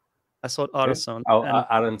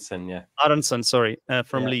 Aronson, yeah. Aronson, sorry,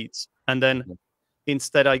 from Leeds. And then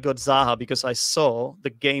instead I got Zaha because I saw the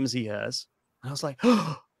games he has. And I was like,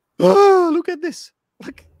 oh, look at this.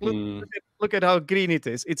 Look at how green it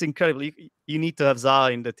is. It's incredible. You need to have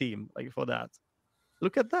Zaha in the team like for that.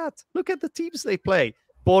 Look at that. Look at the teams they play.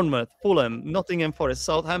 Bournemouth, Fulham, Nottingham Forest,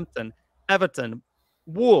 Southampton, Everton,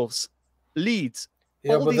 Wolves, Leeds.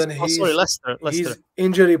 Yeah, but then Leicester. He's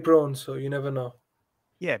injury prone, so you never know.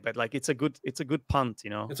 Yeah, but like it's a good punt,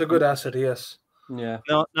 you know. It's a good asset, yes. Yeah.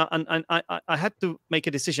 No, and I had to make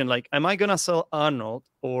a decision. Like, am I gonna sell Arnold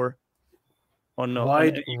or not?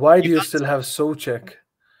 Why do you still have Soucek?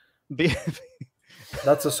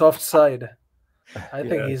 That's a soft side. I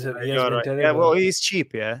think he has been terrible. Yeah, well, he's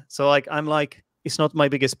cheap, yeah. So like, I'm like, it's not my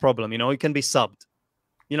biggest problem, you know. He can be subbed.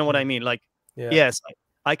 You know what I mean? Like, yes,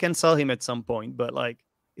 I can sell him at some point, but like,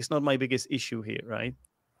 it's not my biggest issue here, right?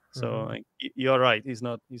 So like, you're right. He's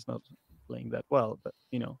not playing that well, but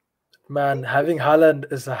you know. Man, having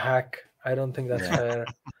Haaland is a hack. I don't think that's fair.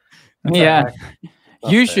 That's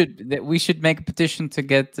we should make a petition to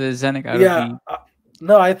get Zenek out of the...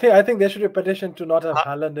 No, I think there should be a petition to not have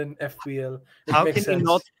Haaland in FPL.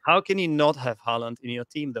 How can you not have Haaland in your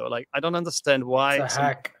team though? Like, I don't understand why. It's a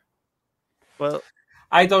hack. Well,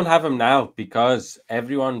 I don't have him now because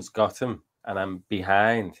everyone's got him and I'm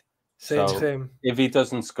behind. Same. If he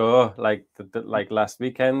doesn't score like like last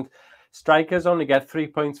weekend, strikers only get 3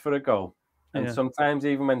 points for a goal. And sometimes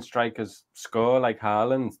even when strikers score like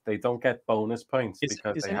Haaland, they don't get bonus points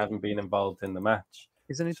because they haven't been involved in the match.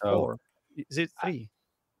 Isn't it 4? Is it 3?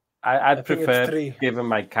 I'd think it's prefer 3. giving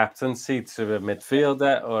my captaincy to a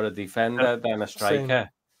midfielder or a defender than a striker.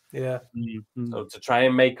 Yeah. So to try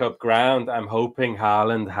and make up ground, I'm hoping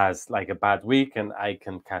Haaland has like a bad week and I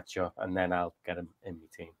can catch up, and then I'll get him in my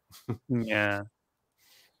team. Yeah.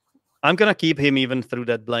 I'm going to keep him even through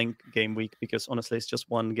that blank game week because honestly, it's just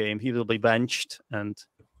one game. He will be benched and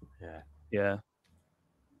yeah.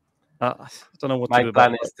 I don't know what my to do plan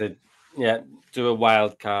about is to do a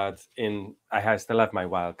wild card in. I still have my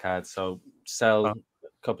wild card, so sell a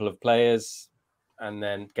couple of players and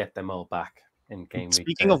then get them all back in game week.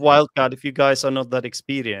 Speaking of wildcard, if you guys are not that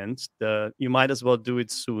experienced, you might as well do it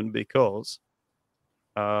soon because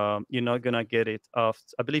you're not gonna get it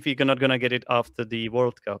after. I believe you're not gonna get it after the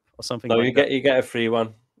World Cup or something. No, like you get a free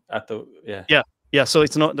one at the yeah. So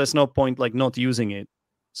it's not. There's no point like not using it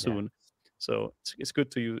soon. So it's good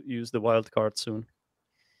to use the wild card soon.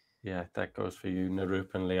 Yeah, that goes for you,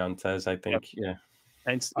 Narup and Leontes, I think. Yeah.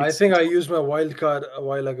 And I think I used my wild card a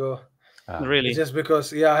while ago. Really? It's just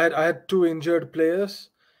because I had 2 injured players.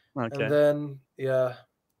 Okay. And then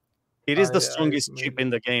it is the strongest chip in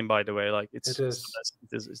the game, by the way. Like it's the best.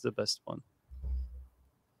 It's the best one.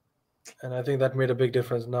 And I think that made a big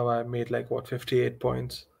difference. Now I made like 58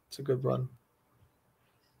 points. It's a good one.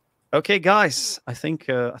 Okay, guys, I think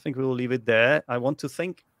we will leave it there. I want to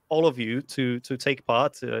thank all of you to take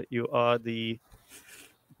part. You are the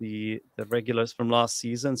regulars from last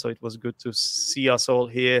season, so it was good to see us all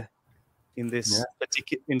here in this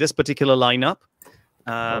particular lineup.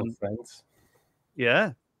 Friends.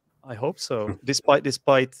 Yeah, I hope so.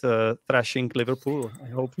 Despite thrashing Liverpool, I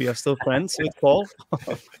hope we are still friends with Paul.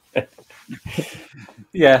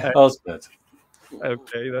 Yeah, all's good.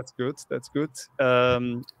 Okay, that's good. That's good.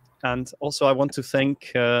 And also, I want to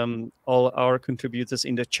thank all our contributors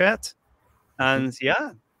in the chat. And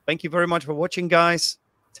thank you very much for watching, guys.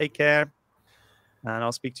 Take care, and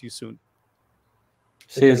I'll speak to you soon.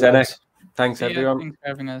 See you, Zenek. Thanks, everyone. Thanks for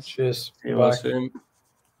having us. Cheers. See you all soon.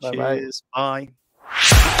 Cheers. Bye.